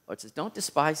 Lord says, don't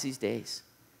despise these days.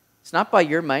 It's not by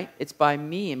your might, it's by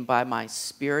me and by my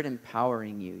Spirit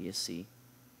empowering you, you see.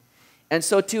 And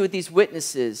so too with these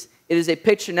witnesses, it is a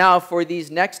picture now for these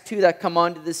next 2 that come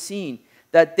onto the scene,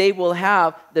 that they will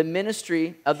have the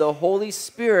ministry of the Holy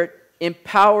Spirit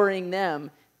empowering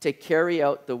them to carry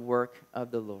out the work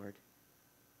of the Lord.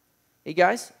 Hey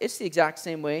guys, it's the exact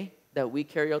same way that we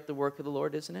carry out the work of the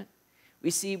Lord, isn't it?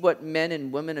 We see what men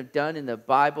and women have done in the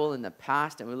Bible in the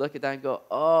past, and we look at that and go,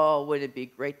 oh, wouldn't it be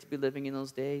great to be living in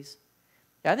those days?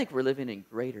 Yeah, I think we're living in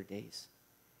greater days.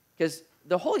 Because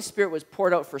the Holy Spirit was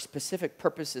poured out for specific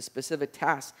purposes, specific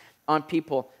tasks on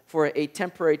people for a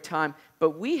temporary time.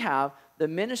 But we have the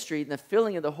ministry and the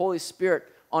filling of the Holy Spirit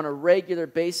on a regular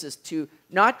basis to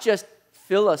not just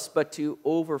fill us, but to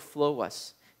overflow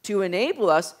us, to enable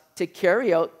us to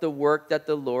carry out the work that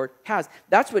the Lord has.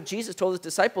 That's what Jesus told his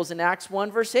disciples in Acts 1,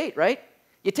 verse 8, right?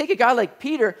 You take a guy like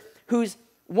Peter, who's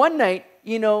one night,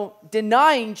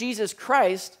 denying Jesus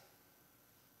Christ,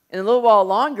 and a little while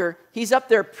longer, he's up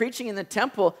there preaching in the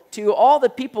temple to all the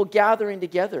people gathering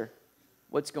together.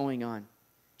 What's going on?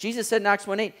 Jesus said in Acts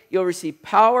 1:8, you'll receive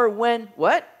power when,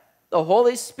 what? The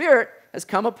Holy Spirit has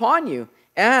come upon you.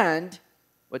 And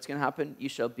what's going to happen? You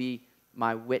shall be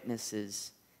my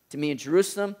witnesses to me in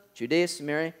Jerusalem, Judea,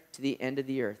 Samaria, to the end of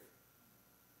the earth.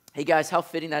 Hey guys, how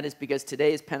fitting that is, because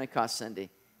today is Pentecost Sunday.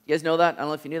 You guys know that? I don't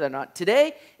know if you knew that or not.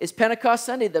 Today is Pentecost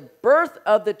Sunday, the birth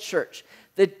of the church.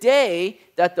 The day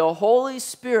that the Holy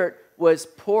Spirit was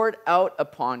poured out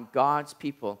upon God's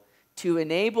people to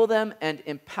enable them and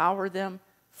empower them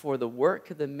for the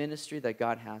work of the ministry that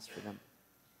God has for them.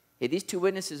 Hey, these two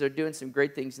witnesses are doing some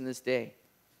great things in this day.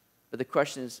 But the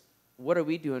question is, what are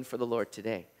we doing for the Lord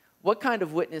today? What kind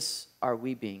of witness are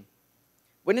we being?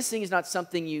 Witnessing is not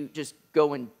something you just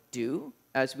go and do,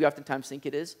 as we oftentimes think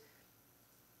it is.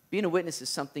 Being a witness is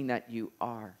something that you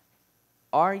are.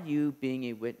 Are you being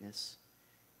a witness?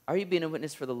 Are you being a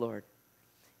witness for the Lord?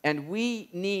 And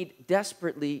we need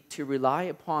desperately to rely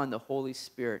upon the Holy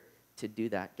Spirit to do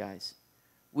that, guys.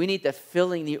 We need the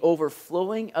filling, the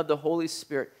overflowing of the Holy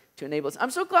Spirit to enable us. I'm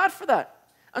so glad for that.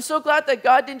 I'm so glad that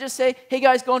God didn't just say, hey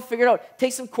guys, go and figure it out.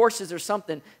 Take some courses or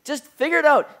something. Just figure it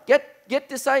out. Get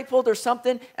discipled or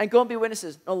something and go and be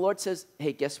witnesses. No, the Lord says,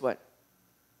 hey, guess what?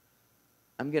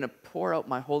 I'm going to pour out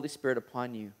my Holy Spirit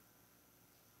upon you.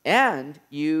 And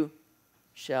you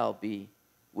shall be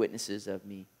witnesses of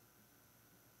me.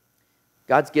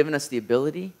 God's given us the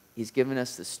ability. He's given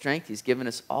us the strength. He's given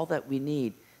us all that we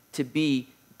need to be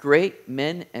great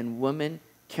men and women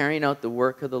carrying out the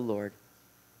work of the Lord.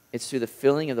 It's through the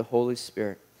filling of the Holy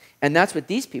Spirit. And that's what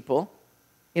these people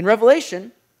in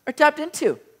Revelation are tapped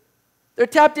into. They're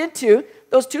tapped into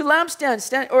those two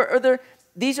lampstands.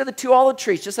 These are the two olive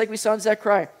trees, just like we saw in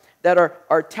Zechariah, that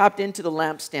are tapped into the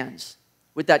lampstands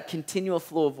with that continual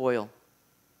flow of oil,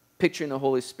 picturing the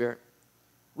Holy Spirit.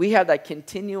 We have that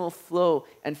continual flow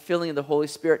and filling of the Holy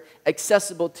Spirit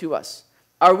accessible to us.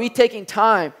 Are we taking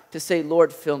time to say,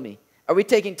 Lord, fill me? Are we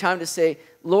taking time to say,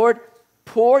 Lord,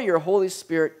 pour your Holy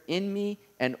Spirit in me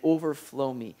and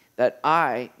overflow me, that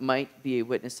I might be a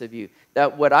witness of you?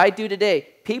 That what I do today,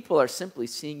 people are simply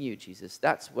seeing you, Jesus.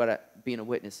 That's what being a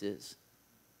witness is.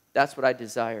 That's what I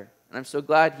desire. And I'm so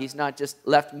glad he's not just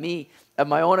left me of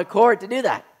my own accord to do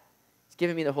that. He's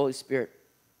given me the Holy Spirit.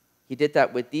 He did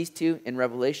that with these two in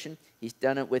Revelation. He's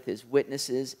done it with his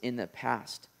witnesses in the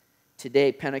past.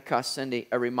 Today, Pentecost Sunday,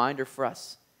 a reminder for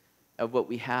us of what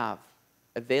we have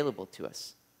available to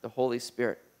us, the Holy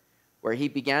Spirit, where he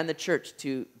began the church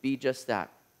to be just that,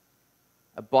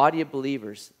 a body of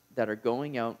believers that are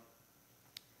going out,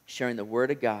 sharing the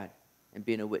word of God and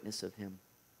being a witness of him.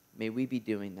 May we be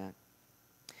doing that.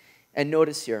 And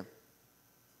notice here,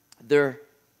 they're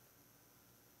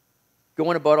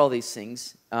going about all these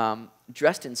things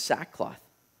dressed in sackcloth.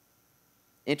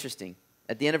 Interesting.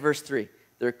 At the end of verse 3,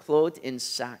 they're clothed in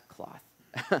sackcloth.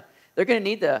 They're going to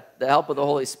need the help of the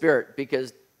Holy Spirit,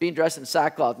 because being dressed in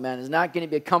sackcloth, man, is not going to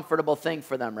be a comfortable thing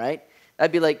for them, right?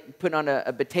 That'd be like putting on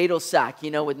a potato sack,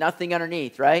 with nothing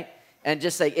underneath, right? And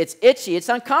just like, it's itchy, it's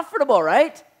uncomfortable,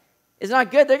 right? It's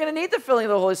not good. They're going to need the filling of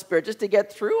the Holy Spirit just to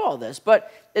get through all this.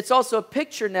 But it's also a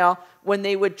picture now, when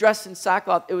they would dress in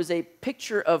sackcloth, it was a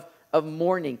picture of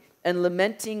mourning and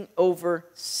lamenting over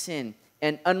sin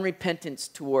and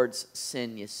unrepentance towards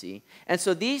sin, you see. And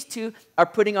so these two are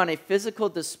putting on a physical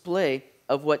display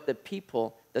of what the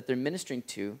people that they're ministering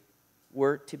to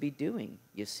were to be doing,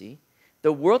 you see.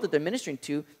 The world that they're ministering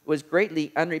to was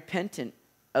greatly unrepentant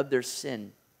of their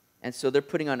sin. And so they're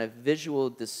putting on a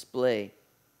visual display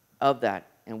of that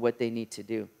and what they need to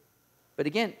do. But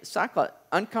again, sackcloth,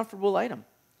 uncomfortable item.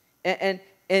 And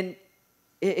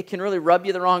it can really rub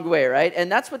you the wrong way, right? And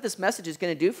that's what this message is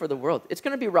going to do for the world. It's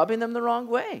going to be rubbing them the wrong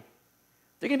way.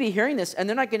 They're going to be hearing this, and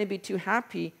they're not going to be too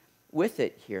happy with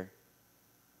it here.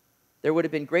 There would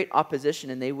have been great opposition,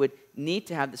 and they would need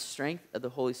to have the strength of the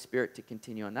Holy Spirit to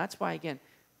continue on. That's why, again,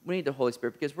 we need the Holy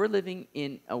Spirit, because we're living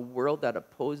in a world that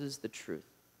opposes the truth.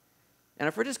 And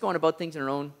if we're just going about things in our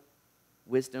own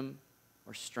wisdom,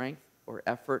 or strength or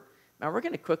effort, now we're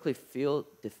going to quickly feel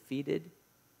defeated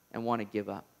and want to give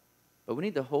up. But we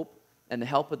need the hope and the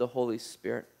help of the Holy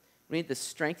Spirit. We need the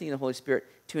strengthening of the Holy Spirit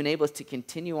to enable us to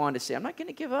continue on to say, I'm not going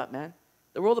to give up, man.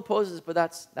 The world opposes, but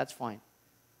that's fine.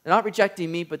 They're not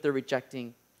rejecting me, but they're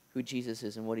rejecting who Jesus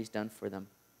is and what he's done for them.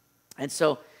 And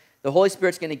so the Holy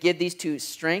Spirit's going to give these two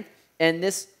strength, and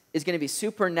this is going to be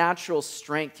supernatural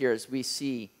strength here as we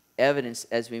see evidence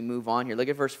as we move on here. Look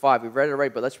at verse 5. We've read it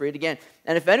already, but let's read it again.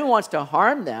 And if anyone wants to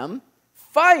harm them,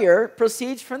 fire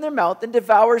proceeds from their mouth and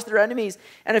devours their enemies.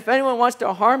 And if anyone wants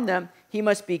to harm them, he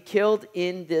must be killed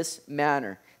in this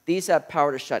manner. These have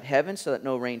power to shut heaven so that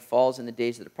no rain falls in the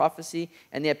days of the prophecy.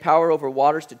 And they have power over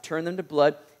waters to turn them to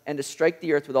blood and to strike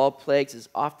the earth with all plagues as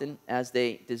often as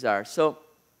they desire. So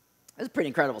this is pretty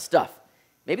incredible stuff.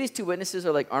 Maybe these two witnesses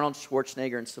are like Arnold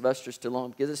Schwarzenegger and Sylvester Stallone,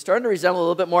 because it's starting to resemble a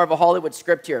little bit more of a Hollywood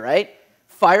script here, right?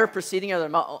 Fire proceeding out of their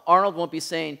mouth. Arnold won't be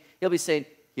saying, he'll be saying,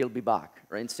 he'll be back,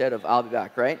 right? Instead of I'll be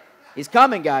back, right? He's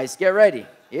coming, guys. Get ready.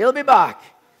 He'll be back.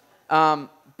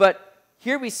 But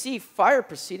here we see fire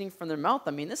proceeding from their mouth.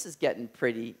 I mean, this is getting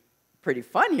pretty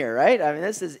fun here, right? I mean,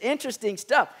 this is interesting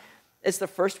stuff. It's the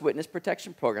first witness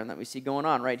protection program that we see going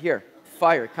on right here.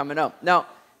 Fire coming out. Now,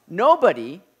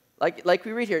 nobody, like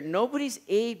we read here, nobody's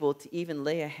able to even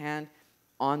lay a hand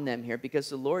on them here because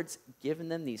the Lord's given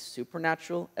them these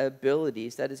supernatural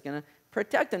abilities that is going to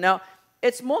protect them. Now,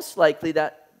 it's most likely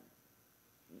that,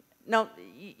 now,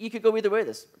 you could go either way with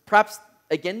this. Perhaps,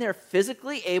 again, they're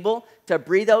physically able to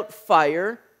breathe out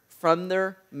fire from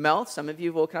their mouth. Some of you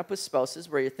have woken up with spouses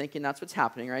where you're thinking that's what's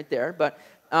happening right there. But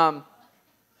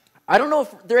I don't know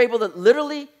if they're able to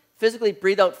literally, physically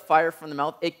breathe out fire from the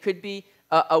mouth. It could be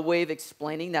a way of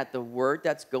explaining that the word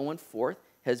that's going forth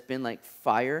has been like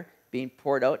fire being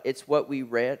poured out. It's what we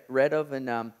read of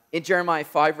in Jeremiah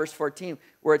 5, verse 14,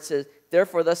 where it says,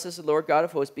 therefore, thus says the Lord God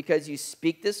of hosts, because you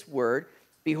speak this word,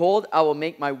 behold, I will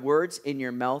make my words in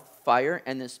your mouth fire,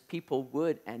 and this people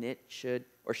would, and it should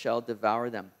or shall devour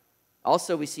them.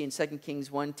 Also, we see in 2 Kings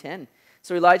 1:10.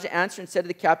 So Elijah answered and said to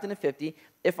the captain of 50,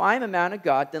 if I am a man of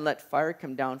God, then let fire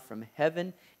come down from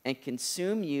heaven and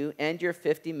consume you and your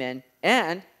 50 men.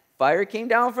 And fire came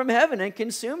down from heaven and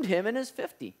consumed him and his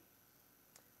 50.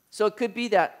 So it could be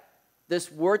that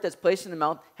this word that's placed in the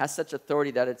mouth has such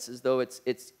authority that it's as though it's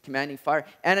commanding fire.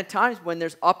 And at times when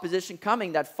there's opposition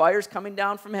coming, that fire's coming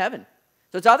down from heaven.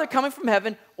 So it's either coming from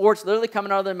heaven or it's literally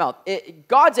coming out of their mouth.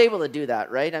 God's able to do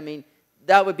that, right? I mean,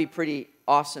 that would be pretty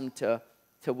awesome to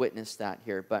witness that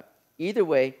here. But either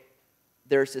way,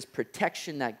 there's this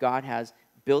protection that God has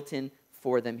built in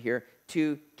for them here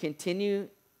to continue,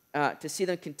 to see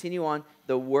them continue on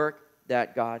the work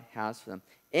that God has for them.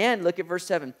 And look at verse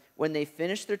 7. When they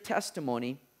finish their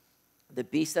testimony, the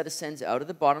beast that ascends out of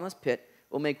the bottomless pit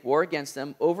will make war against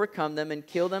them, overcome them, and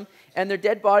kill them. And their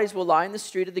dead bodies will lie in the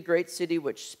street of the great city,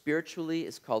 which spiritually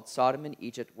is called Sodom and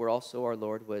Egypt, where also our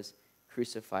Lord was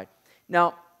crucified.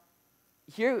 Now,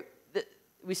 here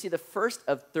we see the first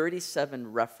of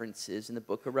 37 references in the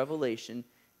book of Revelation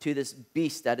to this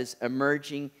beast that is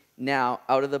emerging now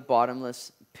out of the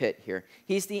bottomless pit here.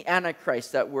 He's the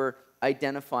Antichrist that we're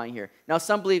identifying here. Now,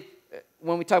 some believe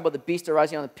when we talk about the beast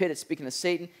arising out of the pit, it's speaking of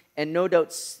Satan, and no doubt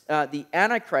the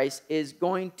Antichrist is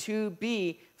going to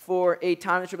be for a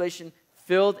time of tribulation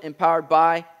filled, empowered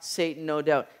by Satan, no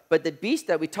doubt. But the beast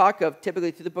that we talk of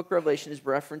typically through the book of Revelation is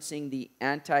referencing the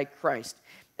Antichrist,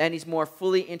 and he's more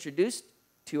fully introduced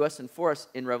to us and for us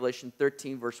in Revelation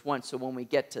 13, verse 1. So when we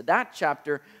get to that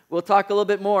chapter, we'll talk a little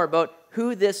bit more about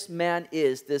who this man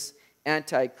is, this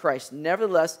Antichrist.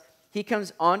 Nevertheless, he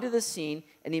comes onto the scene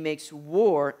and he makes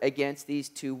war against these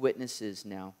two witnesses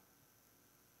now.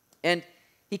 And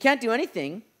he can't do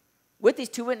anything with these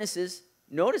two witnesses,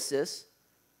 notice this,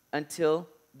 until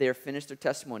they're finished their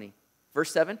testimony.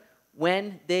 Verse 7,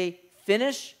 when they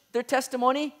finish their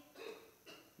testimony,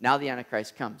 now the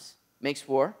Antichrist comes, makes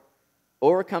war,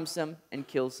 overcomes them, and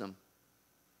kills them.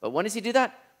 But when does he do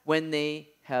that? When they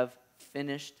have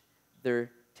finished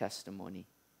their testimony.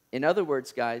 In other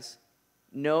words, guys,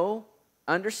 know,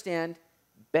 understand,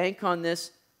 bank on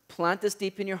this, plant this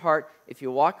deep in your heart. If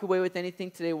you walk away with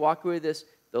anything today, walk away with this.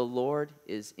 The Lord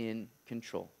is in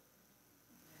control.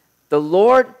 The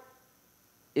Lord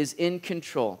is in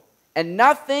control. And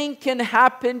nothing can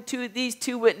happen to these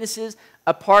two witnesses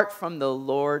apart from the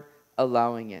Lord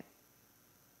allowing it.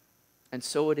 And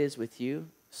so it is with you,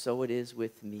 so it is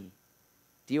with me.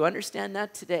 Do you understand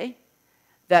that today?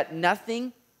 That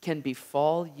nothing can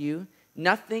befall you,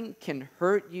 nothing can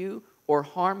hurt you or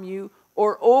harm you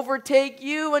or overtake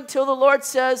you until the Lord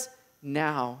says,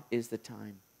 now is the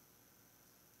time.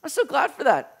 I'm so glad for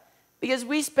that. Because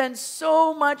we spend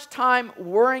so much time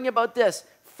worrying about this,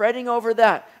 fretting over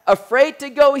that, afraid to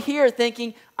go here,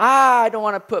 thinking, I don't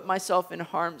want to put myself in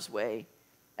harm's way.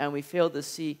 And we fail to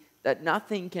see that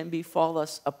nothing can befall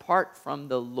us apart from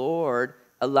the Lord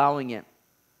allowing it.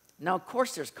 Now, of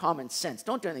course, there's common sense.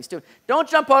 Don't do anything stupid. Don't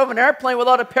jump out of an airplane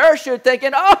without a parachute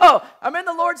thinking, oh, I'm in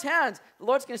the Lord's hands. The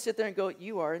Lord's going to sit there and go,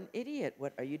 you are an idiot.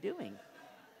 What are you doing?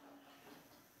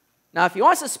 Now, if he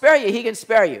wants to spare you, he can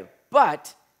spare you.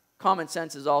 But common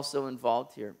sense is also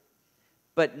involved here.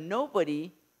 But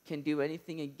nobody can do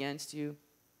anything against you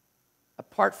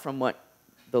apart from what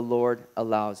the Lord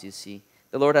allows, you see.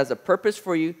 The Lord has a purpose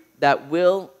for you that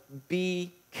will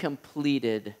be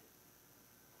completed.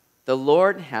 The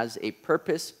Lord has a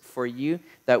purpose for you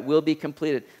that will be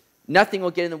completed. Nothing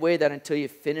will get in the way of that until you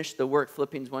finish the work.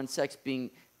 Philippians 1:6, being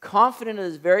confident of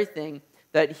this very thing,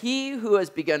 that he who has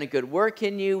begun a good work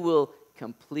in you will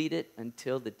complete it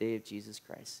until the day of Jesus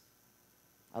Christ.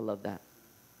 I love that.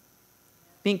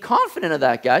 Being confident of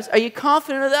that, guys. Are you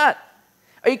confident of that?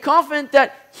 Are you confident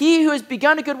that he who has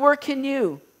begun a good work in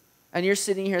you, and you're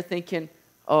sitting here thinking,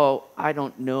 oh, I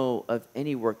don't know of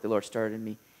any work the Lord started in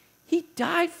me. He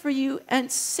died for you and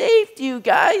saved you,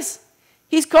 guys.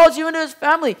 He's called you into his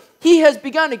family. He has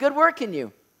begun a good work in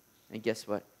you. And guess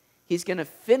what? He's going to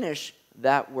finish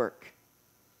that work.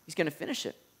 He's going to finish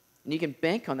it. And you can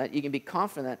bank on that. You can be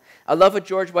confident of that. I love what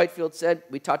George Whitefield said.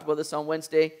 We talked about this on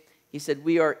Wednesday. He said,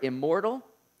 we are immortal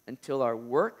until our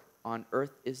work on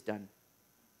earth is done.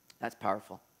 That's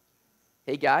powerful.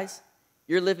 Hey, guys,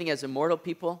 you're living as immortal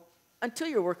people until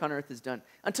your work on earth is done.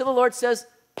 Until the Lord says,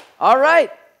 all right,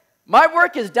 my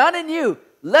work is done in you.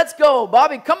 Let's go,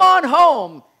 Bobby. Come on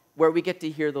home. Where we get to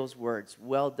hear those words.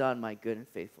 Well done, my good and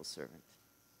faithful servant.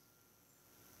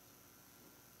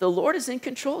 The Lord is in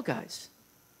control, guys.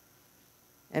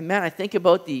 And man, I think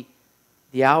about the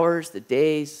hours, the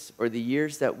days, or the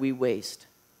years that we waste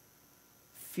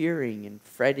fearing and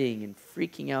fretting and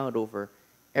freaking out over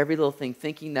every little thing,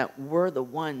 thinking that we're the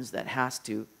ones that has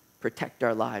to protect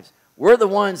our lives. We're the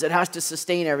ones that has to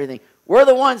sustain everything. We're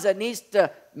the ones that needs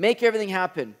to make everything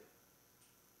happen.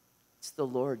 It's the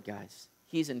Lord, guys.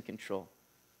 He's in control.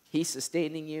 He's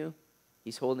sustaining you.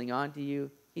 He's holding on to you.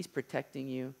 He's protecting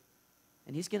you.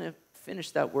 And he's going to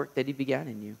finish that work that he began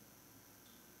in you.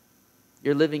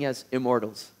 You're living as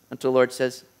immortals until the Lord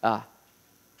says,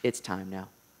 it's time now.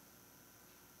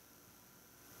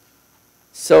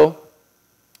 So,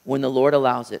 when the Lord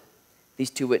allows it, these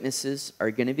two witnesses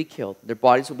are going to be killed. Their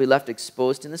bodies will be left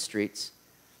exposed in the streets.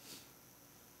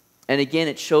 And again,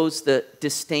 it shows the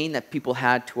disdain that people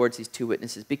had towards these two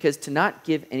witnesses, because to not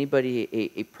give anybody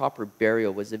a proper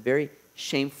burial was a very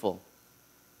shameful,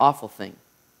 awful thing.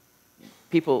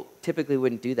 People typically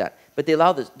wouldn't do that. But they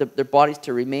allowed their bodies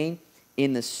to remain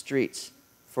in the streets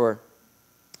for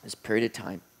this period of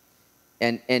time.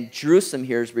 And Jerusalem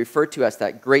here is referred to as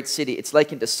that great city. It's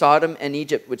likened to Sodom and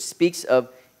Egypt, which speaks of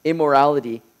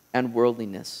immorality and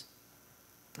worldliness.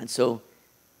 And so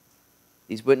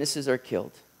these witnesses are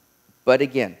killed. But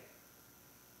again,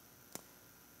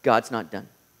 God's not done.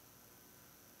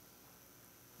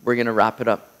 We're going to wrap it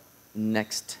up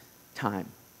next time.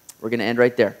 We're going to end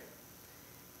right there.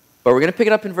 But we're going to pick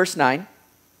it up in verse 9.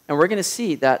 And we're going to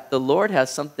see that the Lord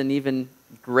has something even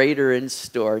greater in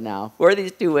store now for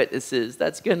these two witnesses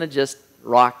that's going to just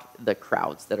rock the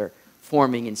crowds that are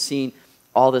forming and seeing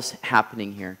all this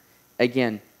happening here.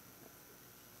 Again,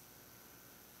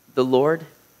 the Lord,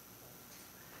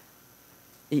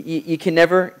 you can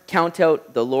never count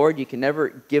out the Lord. You can never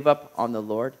give up on the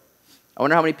Lord. I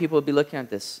wonder how many people would be looking at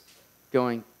this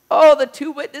going, oh, the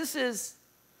two witnesses,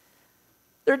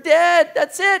 they're dead.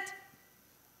 That's it.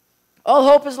 All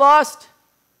hope is lost.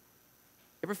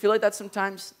 Ever feel like that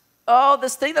sometimes? Oh,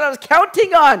 this thing that I was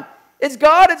counting on, it's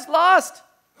gone, it's lost.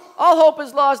 All hope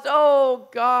is lost. Oh,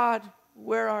 God,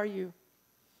 where are you?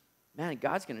 Man,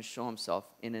 God's going to show himself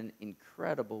in an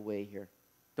incredible way here.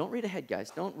 Don't read ahead,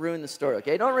 guys. Don't ruin the story,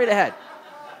 okay? Don't read ahead.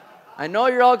 I know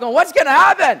you're all going, what's going to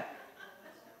happen?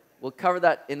 We'll cover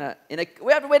that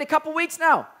we have to wait a couple weeks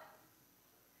now.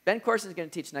 Ben Corson is going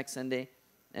to teach next Sunday.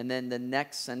 And then the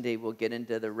next Sunday, we'll get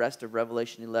into the rest of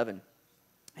Revelation 11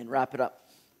 and wrap it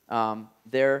up.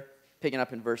 They're picking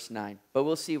up in verse 9. But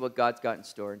we'll see what God's got in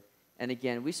store. And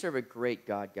again, we serve a great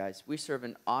God, guys. We serve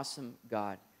an awesome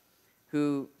God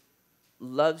who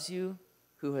loves you,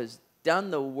 who has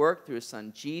done the work through his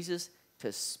son Jesus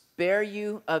to spare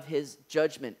you of his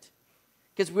judgment.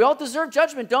 Because we all deserve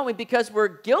judgment, don't we? Because we're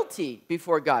guilty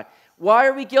before God. Why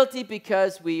are we guilty?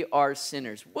 Because we are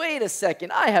sinners. Wait a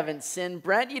second. I haven't sinned,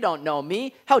 Brent. You don't know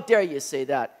me. How dare you say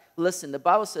that? Listen, the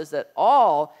Bible says that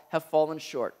all have fallen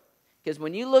short. Because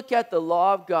when you look at the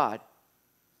law of God,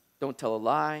 Don't tell a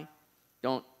lie.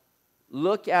 Don't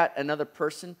look at another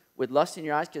person with lust in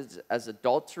your eyes as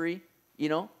adultery,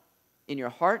 in your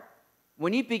heart.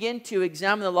 When you begin to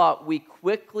examine the law, we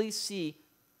quickly see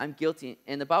I'm guilty.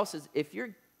 And the Bible says if you're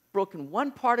broken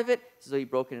one part of it, it's as though you've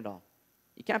broken it all.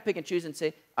 You can't pick and choose and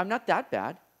say, I'm not that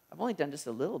bad. I've only done just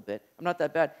a little bit. I'm not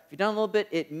that bad. If you've done a little bit,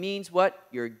 it means what?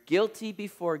 You're guilty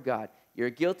before God. You're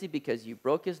guilty because you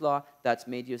broke his law. That's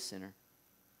made you a sinner.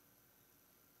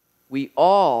 We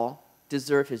all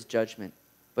deserve his judgment.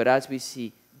 But as we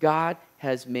see, God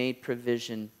has made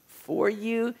provision for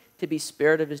you to be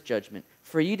spared of his judgment,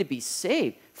 for you to be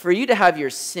saved, for you to have your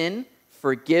sin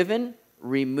forgiven,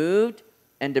 removed,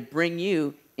 and to bring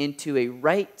you into a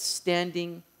right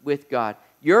standing with God.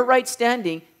 Your right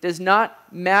standing does not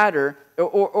matter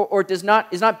or is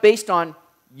not based on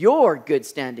your good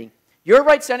standing. Your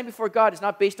right standing before God is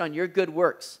not based on your good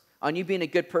works, on you being a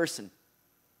good person.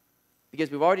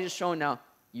 Because we've already just shown now,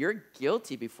 you're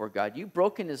guilty before God. You've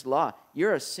broken his law.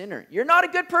 You're a sinner. You're not a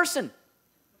good person.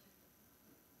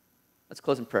 Let's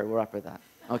close in prayer. We'll wrap with that.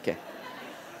 Okay.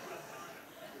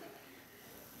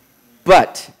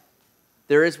 But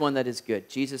there is one that is good,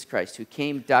 Jesus Christ, who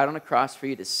came, died on a cross for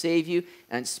you to save you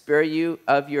and spare you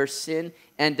of your sin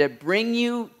and to bring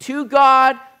you to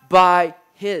God by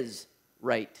his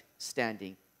right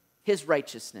standing, his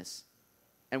righteousness.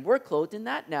 And we're clothed in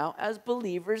that now as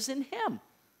believers in him.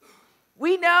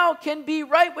 We now can be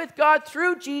right with God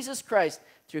through Jesus Christ,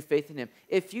 through faith in him.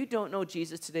 If you don't know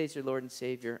Jesus today as your Lord and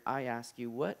Savior, I ask you,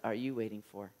 what are you waiting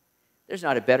for? There's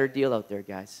not a better deal out there,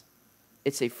 guys.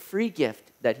 It's a free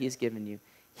gift that he's given you.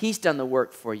 He's done the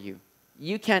work for you.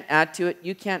 You can't add to it.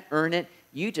 You can't earn it.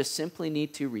 You just simply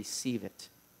need to receive it.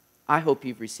 I hope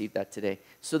you've received that today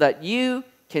so that you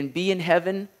can be in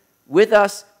heaven with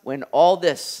us when all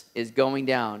this is going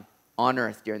down on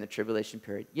earth during the tribulation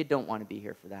period. You don't want to be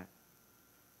here for that.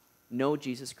 Know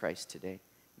Jesus Christ today.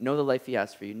 Know the life he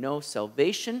has for you. Know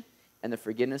salvation and the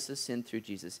forgiveness of sin through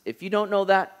Jesus. If you don't know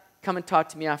that, come and talk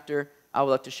to me after. I would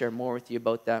love to share more with you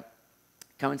about that.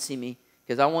 Come and see me,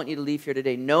 because I want you to leave here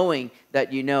today knowing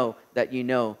that you know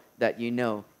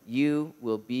you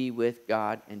will be with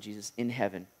God and Jesus in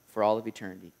heaven for all of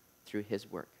eternity through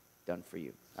his work done for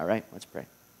you. All right, let's pray.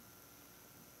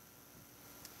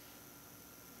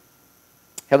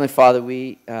 Heavenly Father,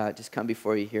 we just come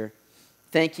before you here,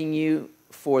 thanking you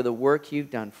for the work you've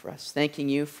done for us, thanking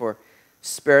you for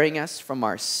sparing us from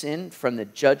our sin, from the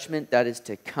judgment that is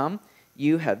to come.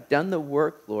 You have done the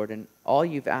work, Lord, and all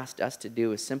you've asked us to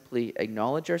do is simply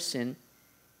acknowledge our sin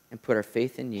and put our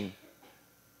faith in you.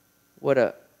 What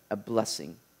a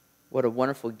blessing. What a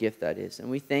wonderful gift that is. And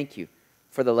we thank you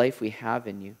for the life we have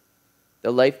in you,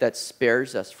 the life that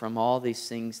spares us from all these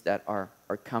things that are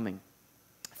coming.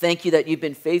 Thank you that you've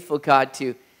been faithful, God,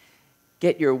 to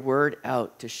get your word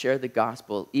out, to share the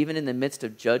gospel, even in the midst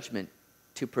of judgment,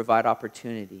 to provide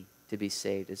opportunity to be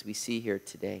saved, as we see here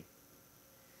today.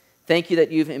 Thank you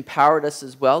that you've empowered us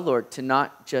as well, Lord, to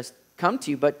not just come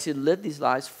to you, but to live these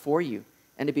lives for you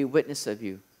and to be witness of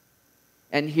you.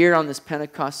 And here on this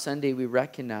Pentecost Sunday, we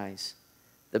recognize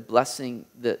the blessing,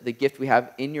 the gift we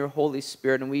have in your Holy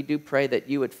Spirit, and we do pray that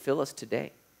you would fill us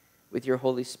today with your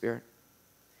Holy Spirit.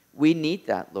 We need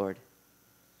that, Lord.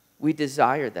 We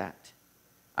desire that.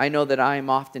 I know that I am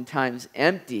oftentimes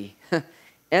empty,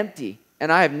 empty,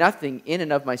 and I have nothing in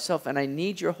and of myself, and I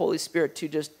need your Holy Spirit to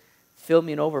just fill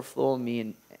me and overflow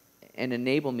me and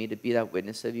enable me to be that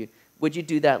witness of you. Would you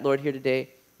do that, Lord, here today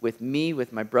with me,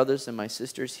 with my brothers and my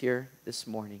sisters here this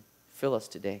morning? Fill us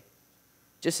today,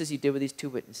 just as you did with these two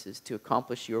witnesses, to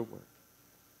accomplish your work.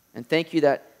 And thank you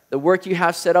that the work you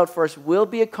have set out for us will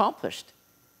be accomplished,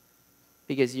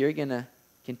 because you're going to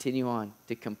continue on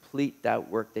to complete that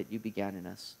work that you began in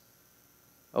us.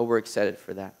 Oh, we're excited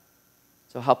for that.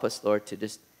 So help us, Lord, to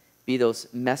just be those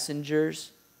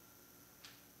messengers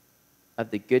of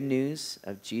the good news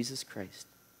of Jesus Christ,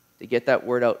 to get that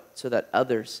word out so that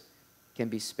others can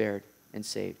be spared and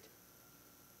saved.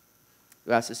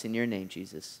 We ask this in your name,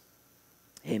 Jesus.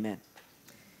 Amen.